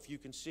 Joel, if you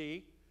can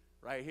see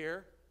right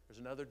here, there's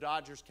another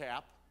Dodgers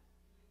cap.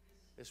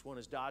 This one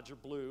is Dodger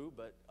blue,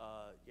 but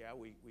yeah,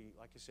 we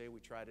like I say, we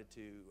tried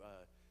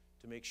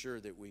to make sure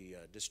that we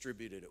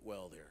distributed it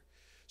well there.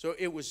 So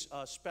it was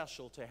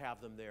special to have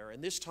them there.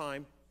 And this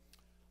time,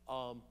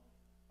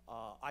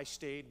 I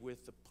stayed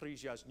with the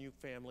Prizhyaznyuk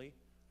family.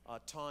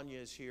 Tanya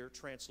is here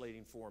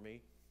translating for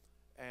me.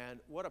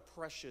 And what a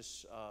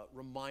precious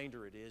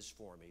reminder it is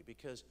for me,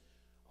 because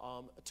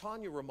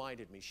Tanya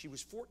reminded me, she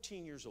was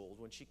 14 years old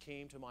when she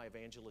came to my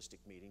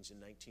evangelistic meetings in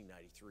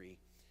 1993.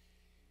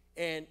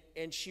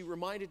 And she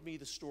reminded me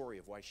the story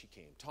of why she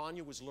came.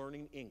 Tanya was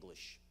learning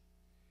English,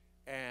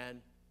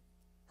 and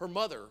her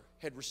mother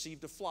had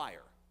received a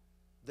flyer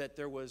that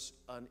there was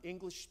an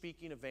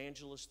English-speaking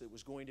evangelist that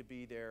was going to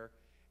be there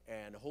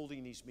and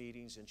holding these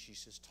meetings, and she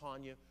says,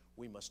 Tanya,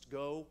 we must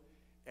go.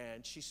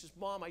 And she says,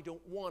 Mom, I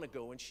don't want to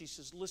go. And she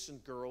says, listen,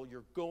 girl,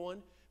 you're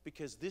going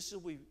because this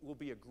will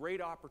be a great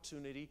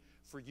opportunity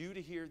for you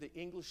to hear the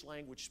English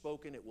language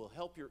spoken. It will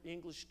help your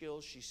English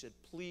skills. She said,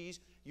 please,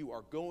 you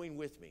are going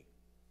with me.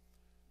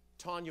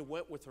 Tanya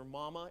went with her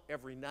mama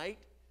every night.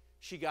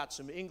 She got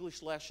some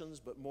English lessons,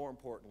 but more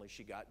importantly,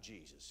 she got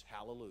Jesus.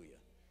 Hallelujah.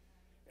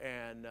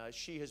 And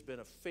she has been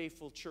a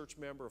faithful church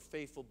member, a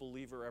faithful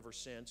believer ever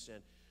since.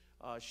 And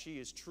she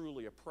is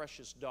truly a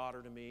precious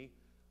daughter to me.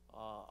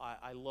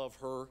 I love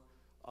her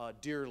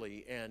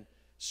dearly. And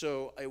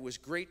so it was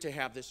great to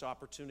have this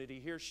opportunity.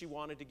 Here she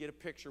wanted to get a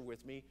picture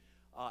with me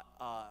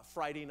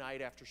Friday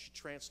night after she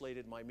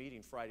translated my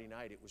meeting Friday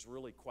night. It was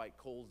really quite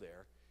cold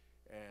there.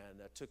 And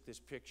took this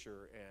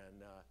picture,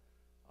 and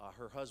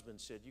her husband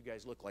said, you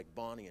guys look like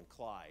Bonnie and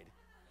Clyde.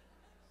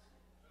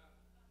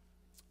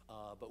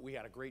 But we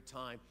had a great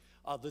time.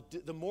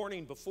 The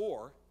morning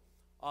before,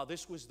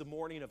 this was the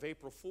morning of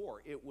April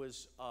 4. It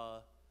was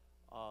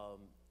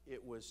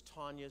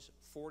Tanya's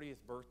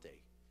 40th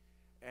birthday.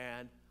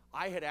 And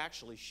I had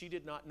actually, she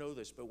did not know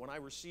this, but when I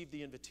received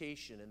the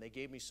invitation and they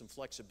gave me some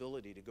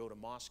flexibility to go to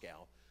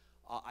Moscow,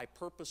 I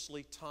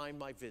purposely timed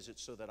my visit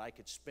so that I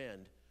could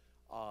spend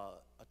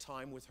a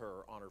time with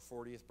her on her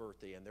 40th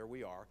birthday, and there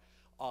we are.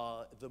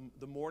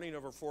 The morning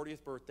of her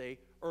 40th birthday,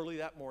 early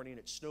that morning,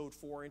 it snowed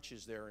 4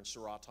 inches there in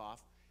Saratov,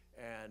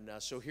 and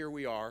so here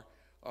we are.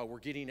 We're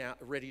getting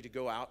ready to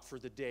go out for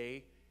the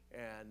day,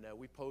 and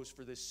we posed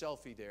for this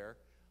selfie there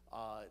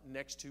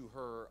next to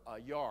her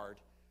yard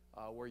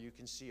where you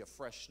can see a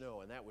fresh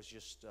snow, and that was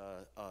just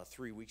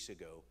 3 weeks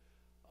ago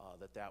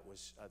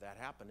that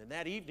happened. And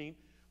that evening,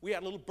 we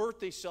had a little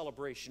birthday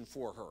celebration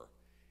for her.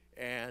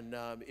 And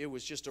it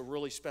was just a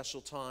really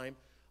special time.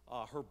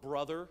 Her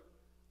brother,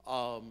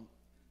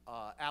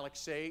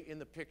 Alexei, in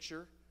the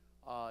picture.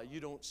 You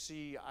don't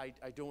see,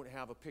 I don't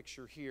have a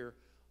picture here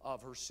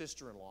of her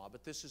sister-in-law,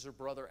 but this is her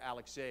brother,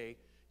 Alexei.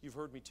 You've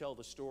heard me tell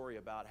the story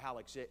about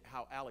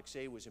how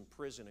Alexei was in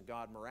prison and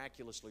God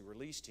miraculously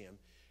released him.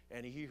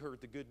 And he heard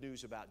the good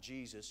news about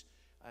Jesus,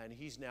 and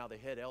he's now the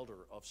head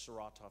elder of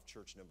Saratov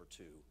Church number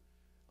 2.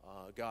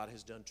 God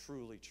has done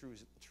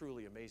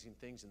truly amazing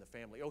things in the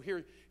family. Oh,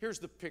 here's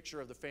the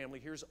picture of the family.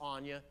 Here's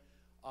Anya,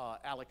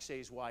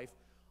 Alexei's wife.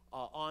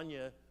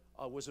 Anya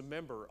was a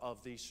member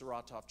of the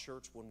Saratov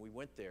Church when we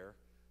went there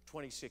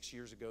 26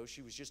 years ago.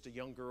 She was just a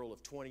young girl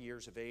of 20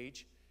 years of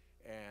age.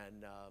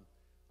 And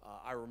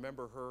I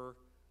remember her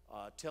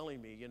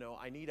telling me, you know,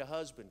 I need a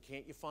husband.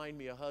 Can't you find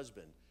me a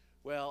husband?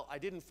 Well, I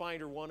didn't find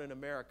her one in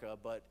America,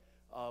 but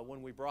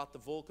when we brought the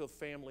Volkov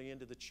family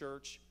into the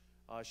church,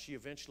 she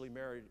eventually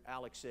married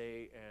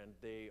Alexei, and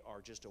they are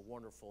just a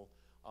wonderful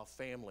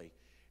family.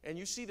 And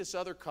you see this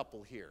other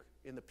couple here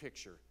in the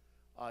picture,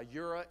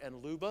 Yura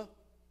and Luba.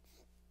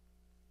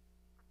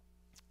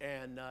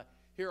 And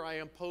here I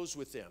am posed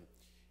with them.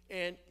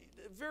 And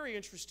a very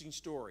interesting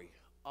story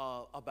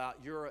about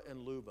Yura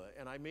and Luba.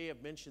 And I may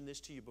have mentioned this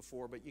to you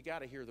before, but you got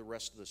to hear the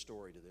rest of the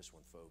story to this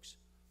one, folks.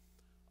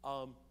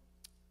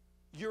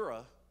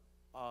 Yura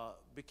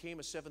became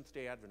a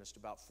Seventh-day Adventist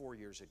about 4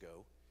 years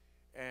ago.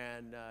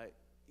 And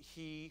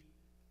he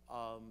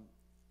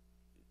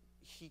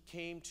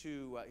came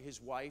to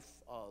his wife,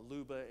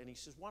 Luba, and he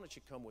says, why don't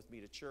you come with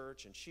me to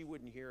church? And she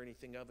wouldn't hear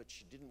anything of it.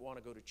 She didn't want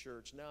to go to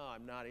church. No,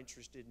 I'm not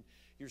interested in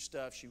your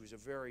stuff. She was a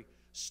very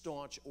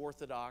staunch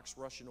Orthodox,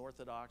 Russian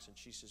Orthodox, and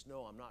she says,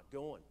 no, I'm not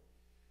going.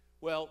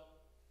 Well,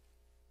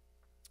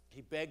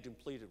 he begged and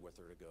pleaded with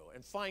her to go.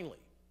 And finally,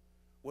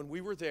 when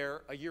we were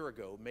there a year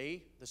ago,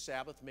 May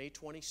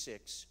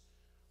 26,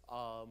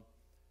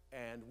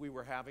 and we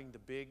were having the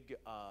big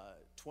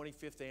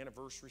 25th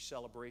anniversary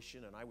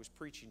celebration, and I was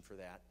preaching for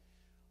that.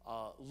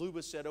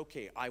 Luba said,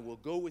 okay, I will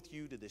go with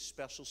you to this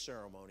special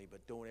ceremony,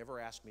 but don't ever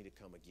ask me to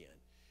come again.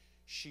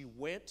 She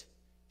went.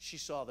 She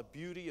saw the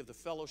beauty of the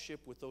fellowship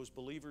with those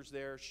believers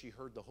there. She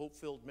heard the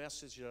hope-filled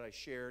message that I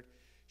shared.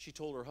 She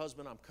told her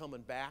husband, I'm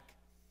coming back.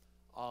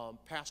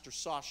 Pastor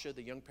Sasha,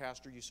 the young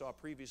pastor you saw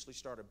previously,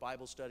 started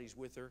Bible studies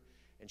with her,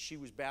 and she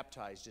was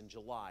baptized in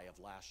July of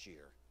last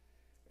year.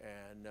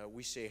 And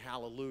we say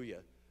hallelujah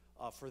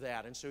for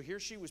that. And so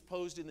here she was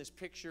posed in this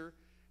picture,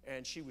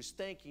 and she was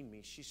thanking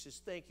me. She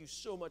says, thank you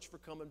so much for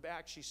coming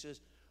back. She says,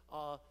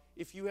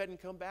 if you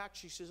hadn't come back,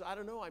 she says, I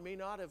don't know, I may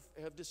not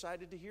have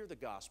decided to hear the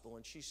gospel.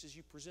 And she says,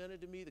 you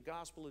presented to me the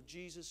gospel of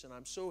Jesus, and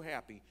I'm so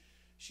happy.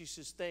 She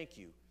says, thank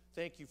you.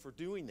 Thank you for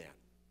doing that.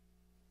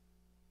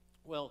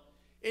 Well,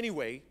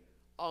 anyway,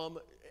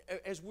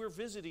 as we're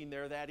visiting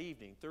there that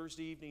evening,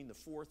 Thursday evening, the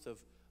 4th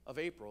of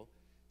April,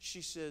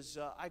 she says,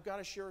 I've got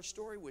to share a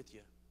story with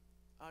you.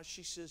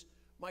 She says,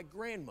 my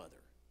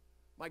grandmother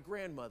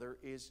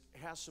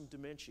has some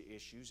dementia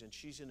issues, and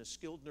she's in a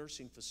skilled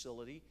nursing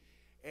facility.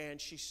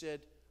 And she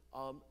said,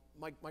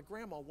 my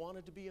grandma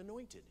wanted to be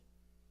anointed.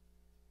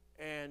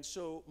 And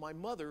so my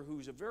mother,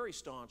 who's a very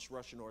staunch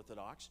Russian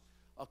Orthodox,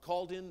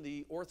 called in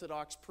the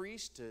Orthodox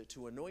priest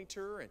to anoint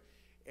her.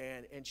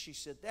 And she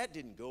said, that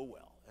didn't go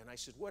well. And I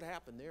said, what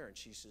happened there? And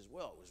she says,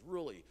 well, it was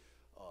really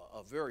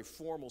a very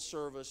formal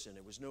service, and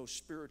there was no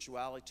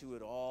spirituality to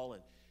it all,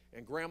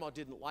 and Grandma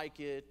didn't like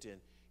it, and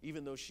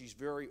even though she's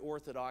very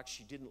Orthodox,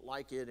 she didn't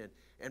like it,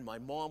 and my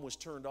mom was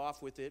turned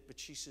off with it. But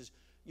she says,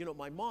 you know,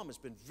 my mom has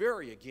been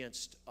very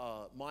against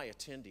my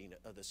attending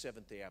the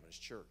Seventh-day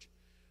Adventist Church.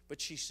 But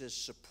she says,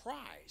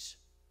 surprise,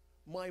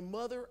 my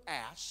mother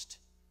asked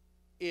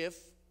if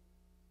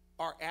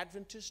our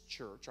Adventist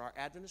church, our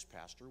Adventist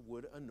pastor,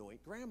 would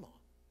anoint Grandma.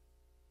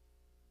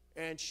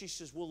 And she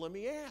says, well, let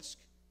me ask.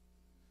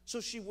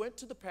 So she went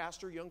to the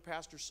pastor, young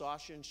Pastor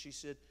Sasha, and she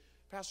said,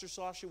 Pastor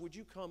Sasha, would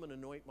you come and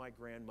anoint my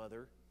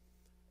grandmother?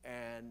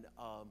 And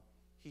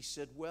he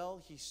said,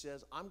 well, he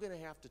says, I'm going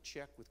to have to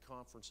check with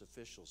conference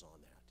officials on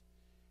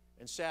that.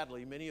 And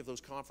sadly, many of those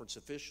conference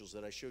officials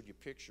that I showed you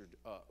pictured,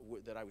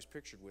 that I was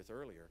pictured with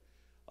earlier,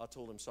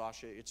 told him,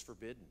 Sasha, it's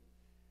forbidden.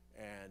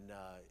 And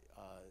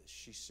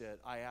she said,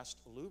 I asked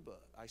Luba,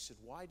 I said,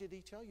 why did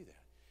he tell you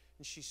that?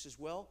 And she says,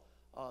 well,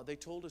 they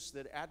told us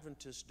that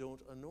Adventists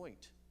don't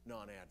anoint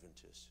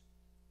non-Adventists.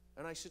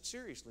 And I said,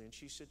 seriously? And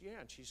she said, yeah.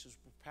 And she says,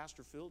 well,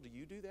 Pastor Phil, do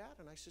you do that?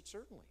 And I said,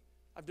 certainly.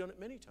 I've done it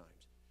many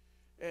times.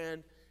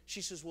 And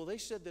she says, well, they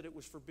said that it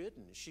was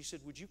forbidden. And she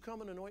said, would you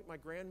come and anoint my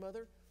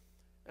grandmother?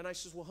 And I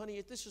said, well,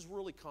 honey, this is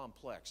really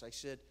complex. I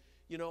said,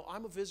 you know,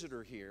 I'm a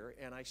visitor here,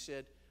 and I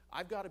said,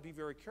 I've got to be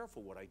very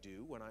careful what I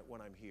do when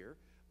I'm here.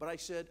 But I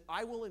said,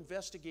 I will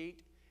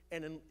investigate,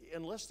 and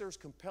unless there's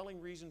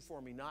compelling reason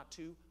for me not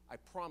to, I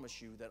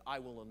promise you that I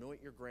will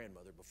anoint your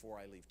grandmother before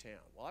I leave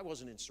town. Well, I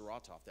wasn't in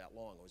Saratov that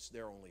long. I was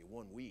there only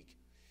 1 week.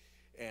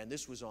 And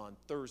this was on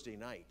Thursday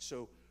night.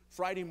 So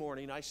Friday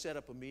morning, I set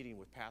up a meeting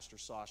with Pastor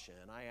Sasha,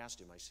 and I asked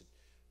him, I said,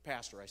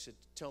 Pastor, I said,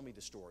 tell me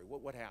the story.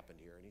 What happened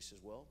here? And he says,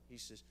 well,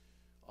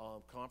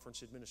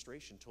 conference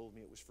administration told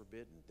me it was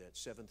forbidden, that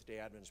Seventh-day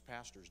Adventist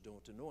pastors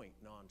don't anoint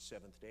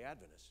non-Seventh-day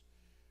Adventists.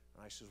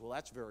 And I says, well,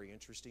 that's very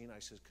interesting. I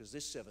says, because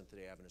this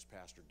Seventh-day Adventist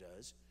pastor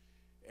does.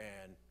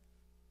 And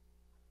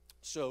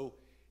so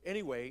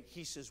anyway,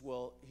 he says,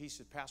 well, he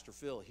said, Pastor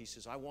Phil, he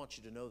says, I want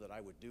you to know that I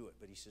would do it.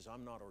 But he says,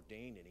 I'm not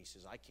ordained, and he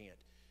says, I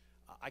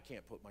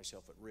can't put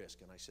myself at risk.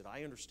 And I said,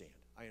 I understand.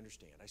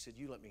 I said,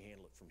 you let me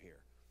handle it from here.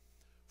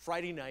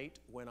 Friday night,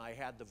 when I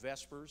had the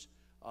Vespers,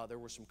 there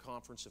were some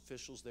conference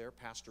officials there.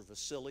 Pastor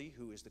Vasily,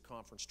 who is the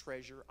conference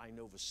treasurer. I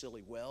know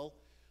Vasily well.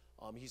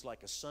 He's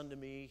like a son to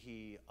me.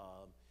 He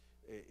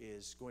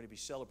is going to be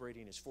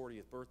celebrating his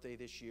 40th birthday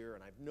this year,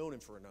 and I've known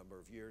him for a number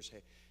of years.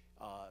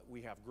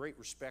 We have great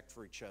respect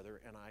for each other,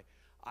 and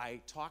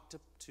I talked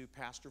to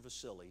Pastor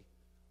Vasily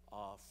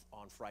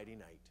on Friday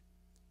night,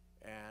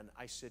 and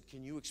I said,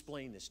 can you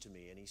explain this to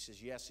me? And he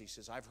says, yes. He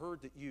says, I've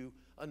heard that you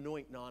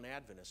anoint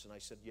non-Adventists. And I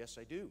said, yes,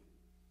 I do.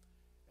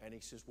 And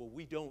he says, well,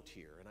 we don't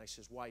here. And I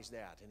says, why is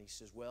that? And he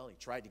says, well, he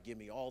tried to give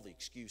me all the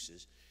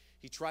excuses.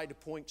 He tried to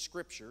point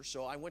Scripture.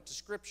 So I went to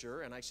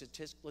Scripture, and I said,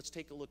 let's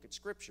take a look at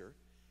Scripture.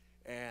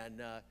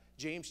 And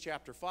James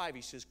chapter 5,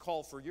 he says,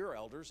 call for your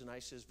elders. And I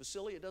says,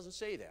 Vasily, it doesn't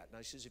say that. And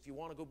I says, if you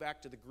want to go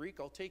back to the Greek,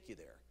 I'll take you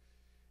there.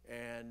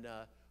 And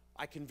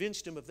I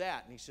convinced him of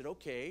that. And he said,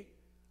 okay.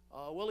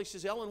 Well, he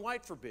says, Ellen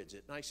White forbids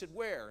it. And I said,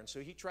 where? And so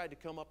he tried to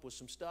come up with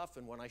some stuff.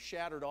 And when I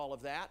shattered all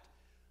of that,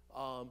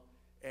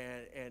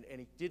 and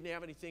he didn't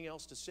have anything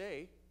else to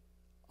say,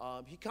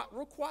 he got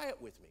real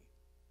quiet with me.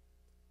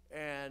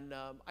 And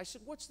I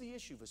said, what's the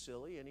issue,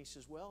 Vasily? And he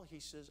says, well, he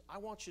says, I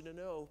want you to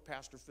know,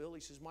 Pastor Phil,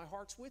 he says, my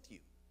heart's with you.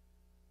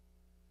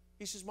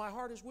 He says, my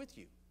heart is with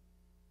you.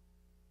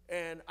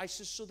 And I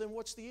says, so then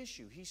what's the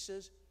issue? He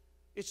says,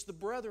 it's the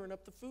brethren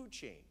up the food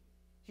chain.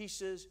 He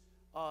says,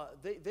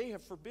 they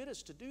have forbid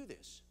us to do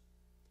this.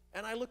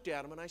 And I looked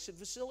at him and I said,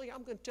 Vasily,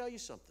 I'm going to tell you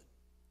something.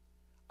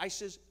 I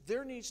says,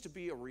 there needs to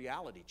be a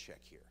reality check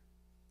here.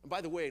 And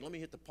by the way, let me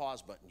hit the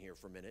pause button here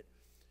for a minute.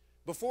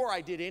 Before I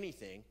did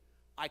anything,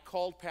 I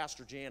called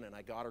Pastor Jan and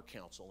I got her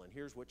counsel. And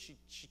here's what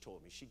she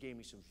told me. She gave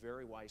me some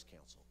very wise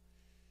counsel.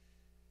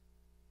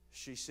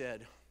 She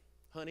said,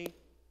 honey,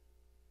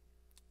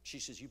 she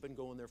says, you've been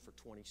going there for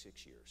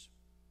 26 years.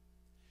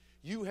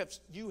 You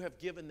have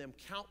given them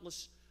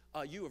countless,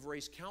 you have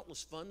raised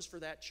countless funds for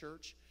that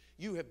church.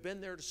 You have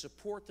been there to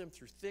support them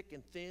through thick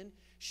and thin.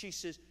 She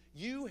says,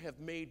 you have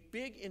made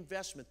big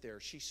investment there.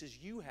 She says,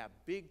 you have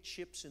big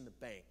chips in the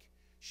bank.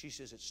 She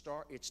says,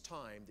 it's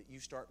time that you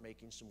start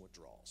making some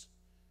withdrawals.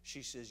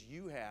 She says,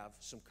 you have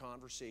some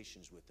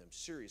conversations with them,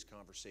 serious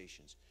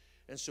conversations.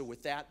 And so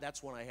with that,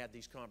 that's when I had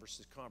this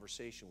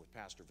conversation with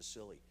Pastor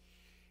Vasily.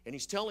 And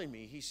he's telling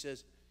me, he said,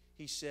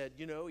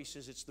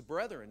 it's the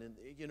brethren,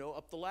 and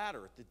up the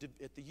ladder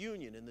at the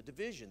union and the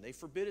division. They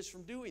forbid us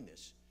from doing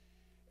this.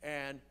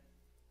 And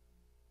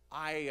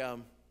I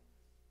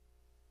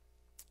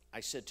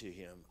said to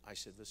him, I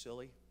said,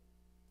 Vasily,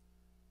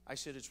 I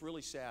said, it's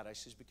really sad. I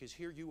says, because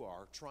here you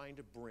are trying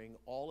to bring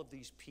all of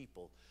these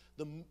people,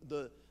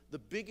 the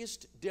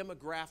biggest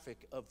demographic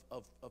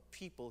of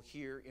people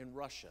here in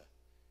Russia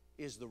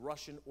is the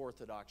Russian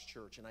Orthodox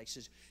Church. And I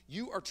says,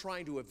 you are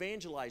trying to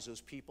evangelize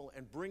those people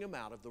and bring them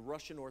out of the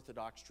Russian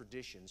Orthodox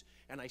traditions.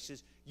 And I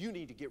says, you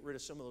need to get rid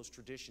of some of those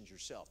traditions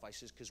yourself. I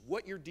says, because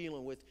what you're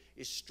dealing with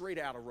is straight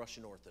out of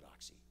Russian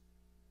Orthodoxy.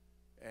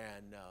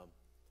 And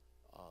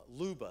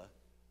Luba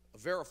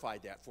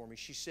verified that for me.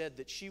 She said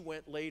that she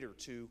went later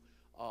to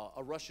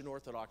a Russian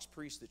Orthodox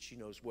priest that she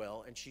knows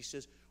well, and she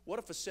says, what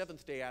if a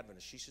Seventh-day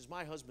Adventist? She says,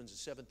 my husband's a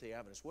Seventh-day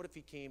Adventist. What if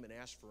he came and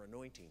asked for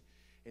anointing?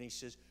 And he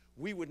says,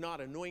 we would not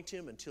anoint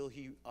him until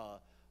he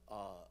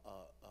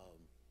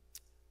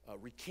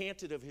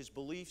recanted of his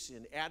beliefs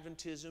in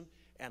Adventism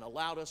and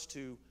allowed us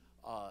to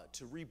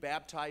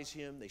rebaptize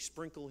him. They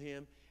sprinkle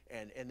him,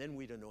 and then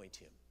we'd anoint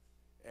him.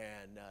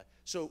 And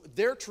so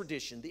their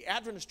tradition, the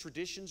Adventist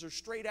traditions, are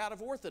straight out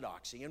of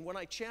Orthodoxy. And when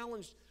I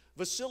challenged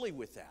Vasily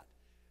with that,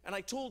 and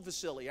I told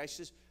Vasily, I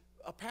says,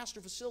 Pastor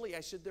Vasily,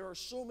 I said, there are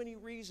so many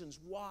reasons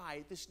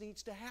why this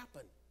needs to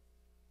happen.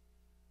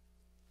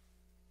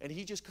 And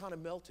he just kind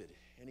of melted.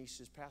 And he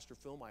says, Pastor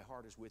Phil, my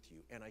heart is with you.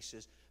 And I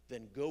says,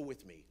 then go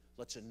with me.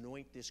 Let's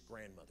anoint this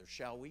grandmother,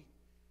 shall we?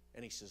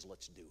 And he says,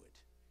 let's do it.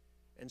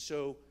 And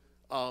so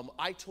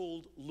I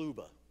told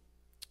Luba,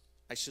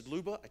 I said,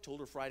 Luba, I told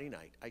her Friday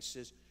night, I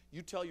says,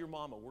 you tell your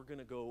mama we're going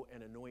to go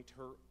and anoint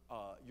her,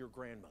 your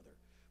grandmother.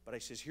 But I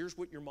says, here's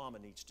what your mama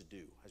needs to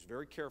do. I was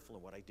very careful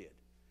in what I did.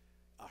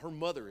 Her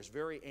mother is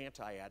very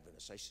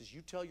anti-Adventist. I says,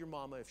 you tell your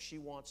mama if she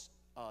wants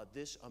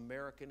this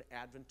American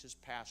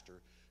Adventist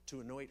pastor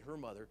to anoint her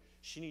mother,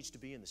 she needs to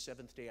be in the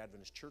Seventh-day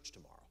Adventist Church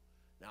tomorrow.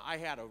 Now, I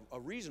had a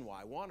reason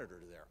why I wanted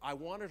her there. I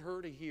wanted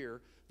her to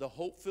hear the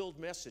hope-filled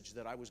message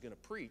that I was going to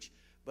preach,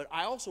 but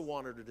I also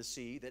wanted her to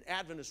see that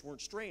Adventists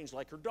weren't strange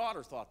like her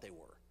daughter thought they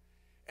were.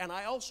 And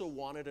I also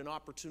wanted an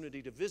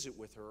opportunity to visit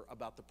with her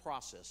about the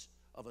process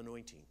of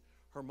anointing.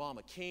 Her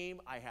mama came.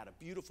 I had a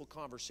beautiful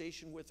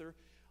conversation with her,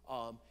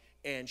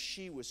 and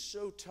she was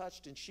so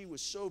touched and she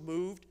was so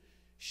moved.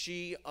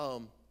 She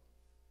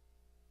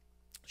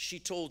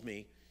told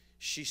me,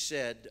 she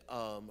said,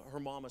 her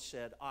mama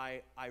said,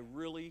 I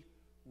really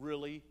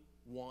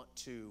want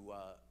to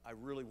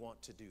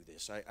do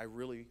this. I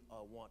really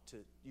want to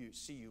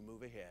see you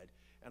move ahead,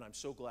 and I'm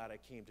so glad I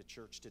came to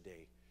church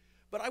today.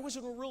 But I was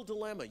in a real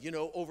dilemma,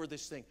 over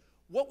this thing.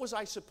 What was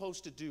I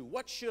supposed to do?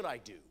 What should I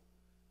do?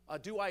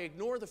 Do I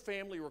ignore the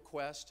family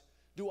request?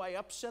 Do I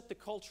upset the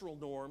cultural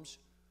norms?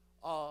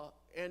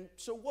 And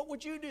so what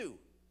would you do?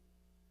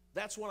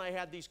 That's when I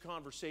had these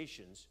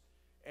conversations,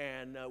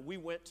 and we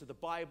went to the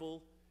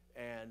Bible,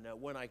 and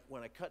when I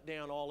cut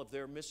down all of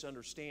their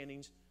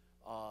misunderstandings,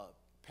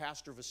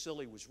 Pastor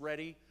Vasily was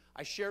ready.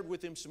 I shared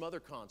with him some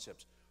other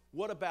concepts.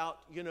 What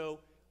about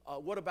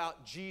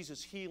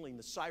Jesus healing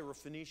the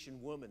Syrophoenician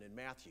woman in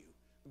Matthew,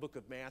 the book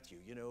of Matthew?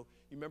 You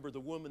remember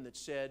the woman that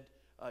said,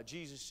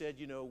 Jesus said,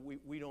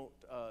 we don't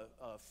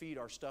feed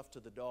our stuff to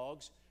the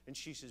dogs. And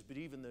she says, but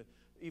even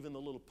the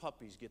little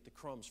puppies get the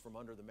crumbs from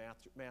under the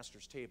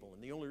master's table.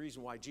 And the only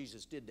reason why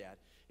Jesus did that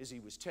is he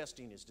was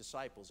testing his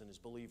disciples and his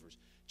believers.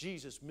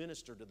 Jesus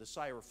ministered to the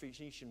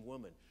Syrophoenician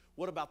woman.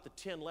 What about the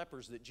 10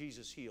 lepers that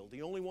Jesus healed?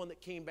 The only one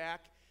that came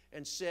back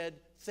and said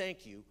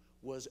thank you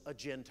was a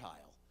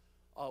Gentile.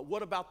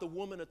 What about the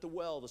woman at the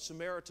well, the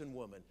Samaritan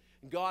woman?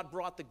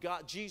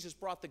 Jesus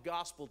brought the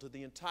gospel to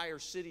the entire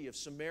city of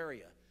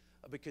Samaria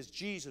because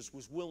Jesus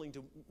was willing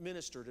to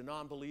minister to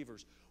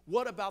non-believers.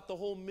 What about the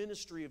whole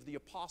ministry of the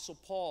Apostle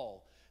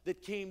Paul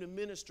that came to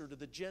minister to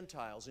the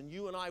Gentiles? And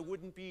you and I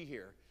wouldn't be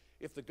here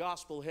if the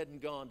gospel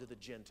hadn't gone to the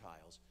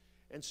Gentiles.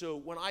 And so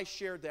when I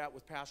shared that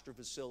with Pastor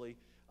Vasily,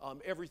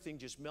 everything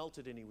just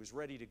melted and he was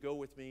ready to go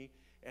with me.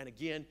 And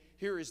again,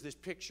 here is this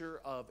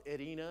picture of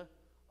Edina,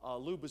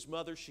 Luba's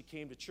mother. She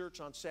came to church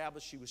on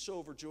Sabbath. She was so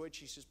overjoyed.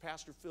 She says,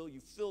 Pastor Phil,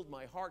 you filled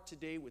my heart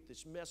today with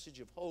this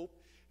message of hope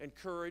and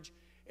courage.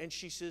 And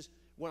she says,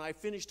 when I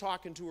finished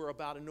talking to her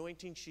about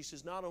anointing, she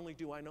says, not only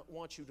do I not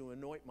want you to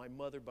anoint my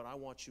mother, but I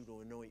want you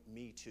to anoint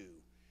me too.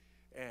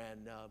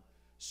 And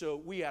so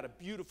we had a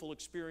beautiful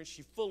experience.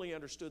 She fully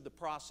understood the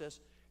process.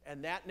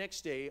 And that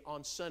next day,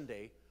 on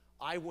Sunday,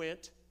 I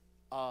went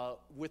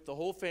with the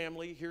whole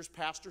family. Here's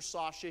Pastor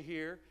Sasha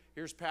here.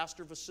 Here's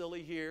Pastor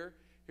Vasily here.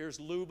 Here's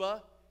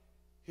Luba.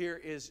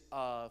 Here is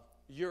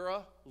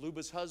Yura,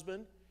 Luba's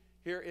husband.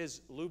 Here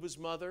is Luba's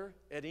mother,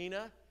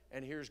 Edina.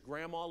 And here's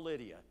Grandma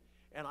Lydia.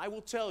 And I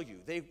will tell you,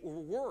 they were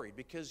worried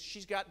because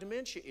she's got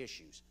dementia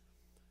issues.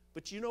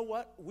 But you know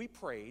what? We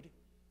prayed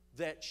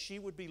that she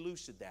would be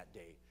lucid that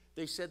day.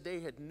 They said they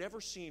had never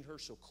seen her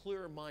so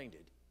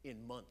clear-minded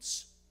in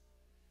months.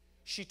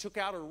 She took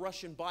out her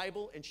Russian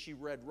Bible and she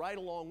read right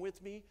along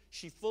with me.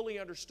 She fully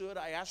understood.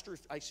 I asked her,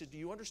 I said, do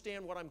you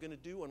understand what I'm going to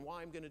do and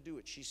why I'm going to do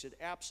it? She said,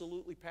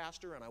 absolutely,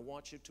 Pastor, and I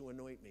want you to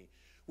anoint me.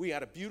 We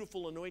had a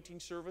beautiful anointing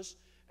service,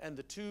 and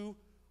the two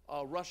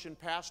Russian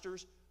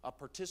pastors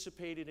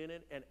participated in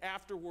it. And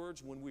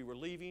afterwards, when we were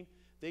leaving,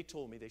 they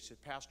told me, they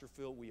said, Pastor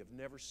Phil, we have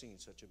never seen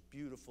such a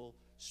beautiful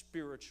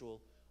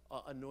spiritual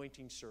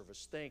anointing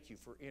service. Thank you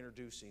for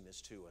introducing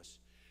this to us.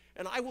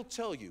 And I will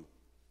tell you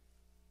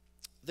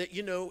that,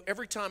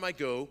 every time I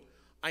go,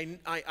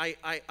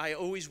 I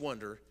always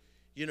wonder,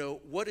 You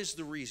know, what is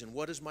the reason?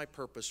 What is my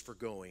purpose for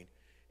going?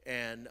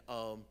 And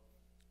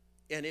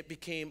it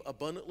became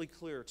abundantly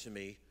clear to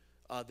me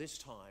this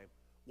time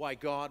why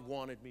God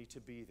wanted me to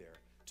be there,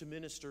 to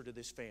minister to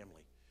this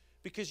family.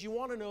 Because you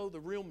want to know the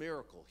real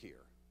miracle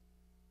here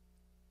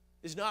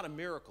is not a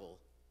miracle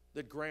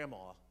that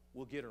Grandma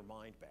will get her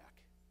mind back.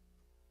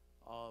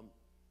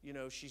 You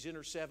know, she's in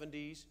her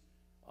 70s.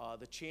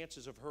 The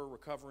chances of her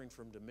recovering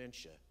from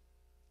dementia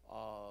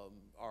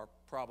are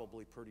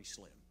probably pretty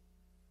slim.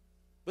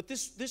 But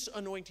this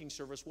anointing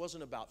service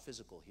wasn't about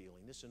physical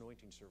healing. This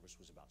anointing service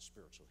was about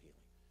spiritual healing.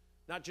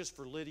 Not just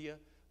for Lydia,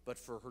 but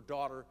for her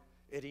daughter,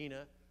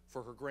 Edina,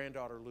 for her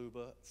granddaughter,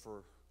 Luba,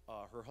 for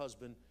her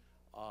husband,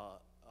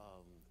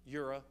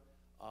 Ura.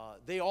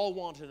 They all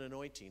want an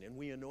anointing, and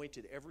we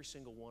anointed every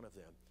single one of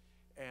them.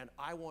 And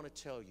I want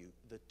to tell you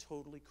the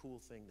totally cool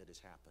thing that has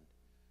happened.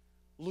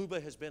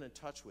 Luba has been in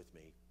touch with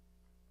me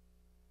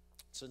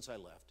since I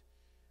left.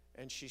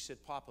 And she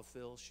said, Papa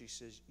Phil, she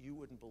says, you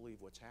wouldn't believe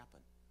what's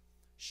happened.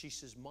 She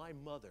says, my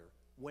mother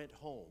went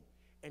home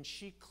and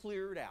she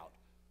cleared out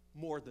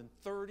more than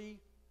 30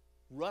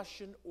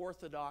 Russian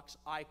Orthodox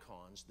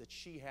icons that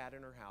she had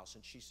in her house.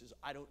 And she says,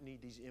 I don't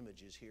need these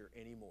images here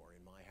anymore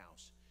in my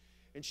house.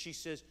 And she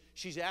says,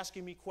 she's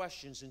asking me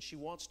questions and she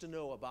wants to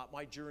know about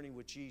my journey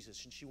with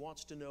Jesus. And she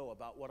wants to know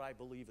about what I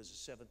believe as a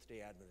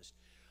Seventh-day Adventist.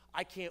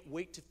 I can't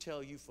wait to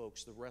tell you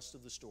folks the rest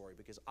of the story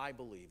because I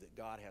believe that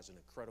God has an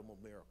incredible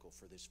miracle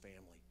for this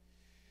family.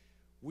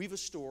 We've a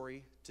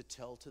story to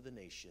tell to the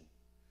nation.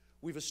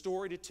 We've a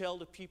story to tell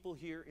to people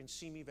here in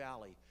Simi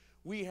Valley.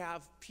 We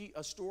have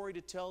a story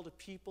to tell to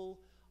people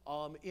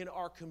in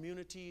our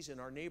communities, in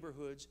our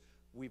neighborhoods.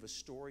 We've a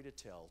story to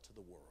tell to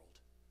the world.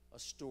 A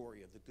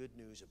story of the good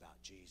news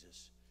about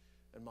Jesus.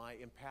 And my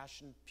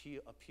impassioned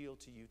appeal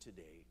to you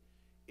today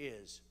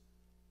is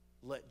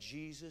let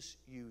Jesus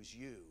use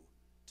you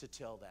to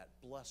tell that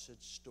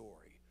blessed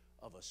story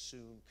of a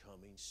soon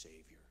coming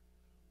Savior.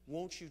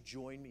 Won't you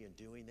join me in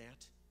doing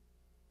that?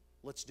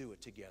 Let's do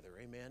it together.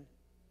 Amen?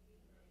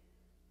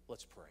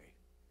 Let's pray.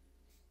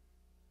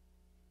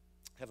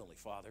 Heavenly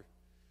Father,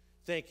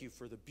 thank you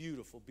for the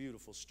beautiful,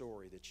 beautiful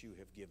story that you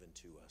have given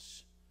to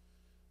us.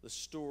 The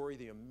story,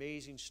 the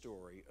amazing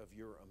story of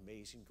your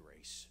amazing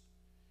grace.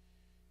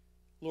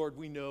 Lord,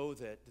 we know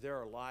that there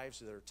are lives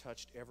that are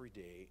touched every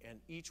day, and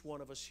each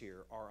one of us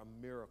here are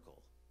a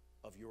miracle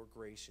of your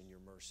grace and your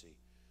mercy.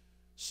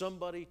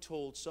 Somebody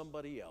told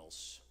somebody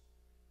else,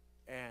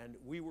 and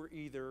we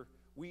either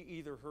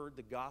heard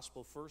the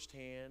gospel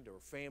firsthand or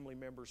family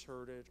members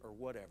heard it or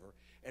whatever,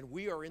 and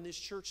we are in this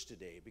church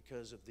today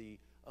because of the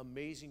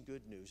amazing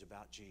good news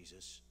about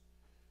Jesus.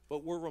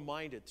 But we're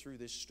reminded through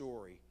this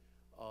story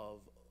of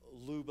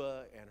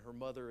Luba and her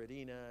mother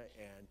Edina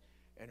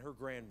and her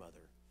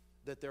grandmother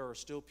that there are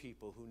still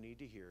people who need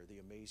to hear the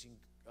amazing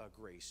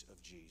grace of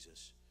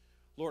Jesus.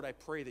 Lord, I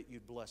pray that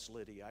you'd bless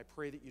Lydia. I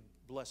pray that you'd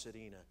bless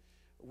Edina.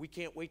 We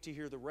can't wait to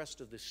hear the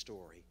rest of this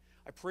story.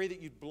 I pray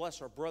that you'd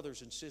bless our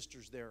brothers and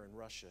sisters there in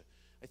Russia.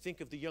 I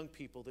think of the young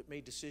people that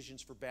made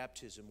decisions for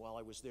baptism while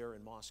I was there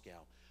in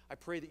Moscow. I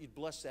pray that you'd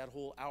bless that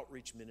whole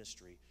outreach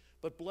ministry.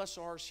 But bless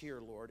ours here,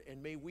 Lord,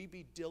 and may we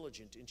be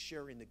diligent in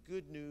sharing the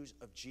good news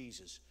of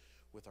Jesus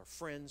with our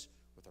friends,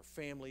 with our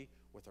family,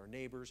 with our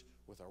neighbors,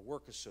 with our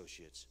work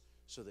associates,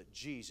 so that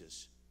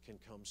Jesus can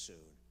come soon.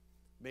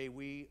 May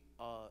we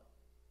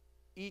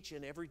each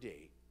and every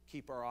day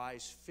keep our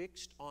eyes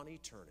fixed on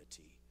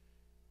eternity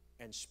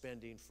and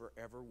spending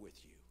forever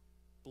with you.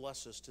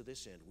 Bless us to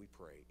this end, we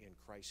pray, in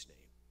Christ's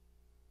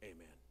name.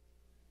 Amen.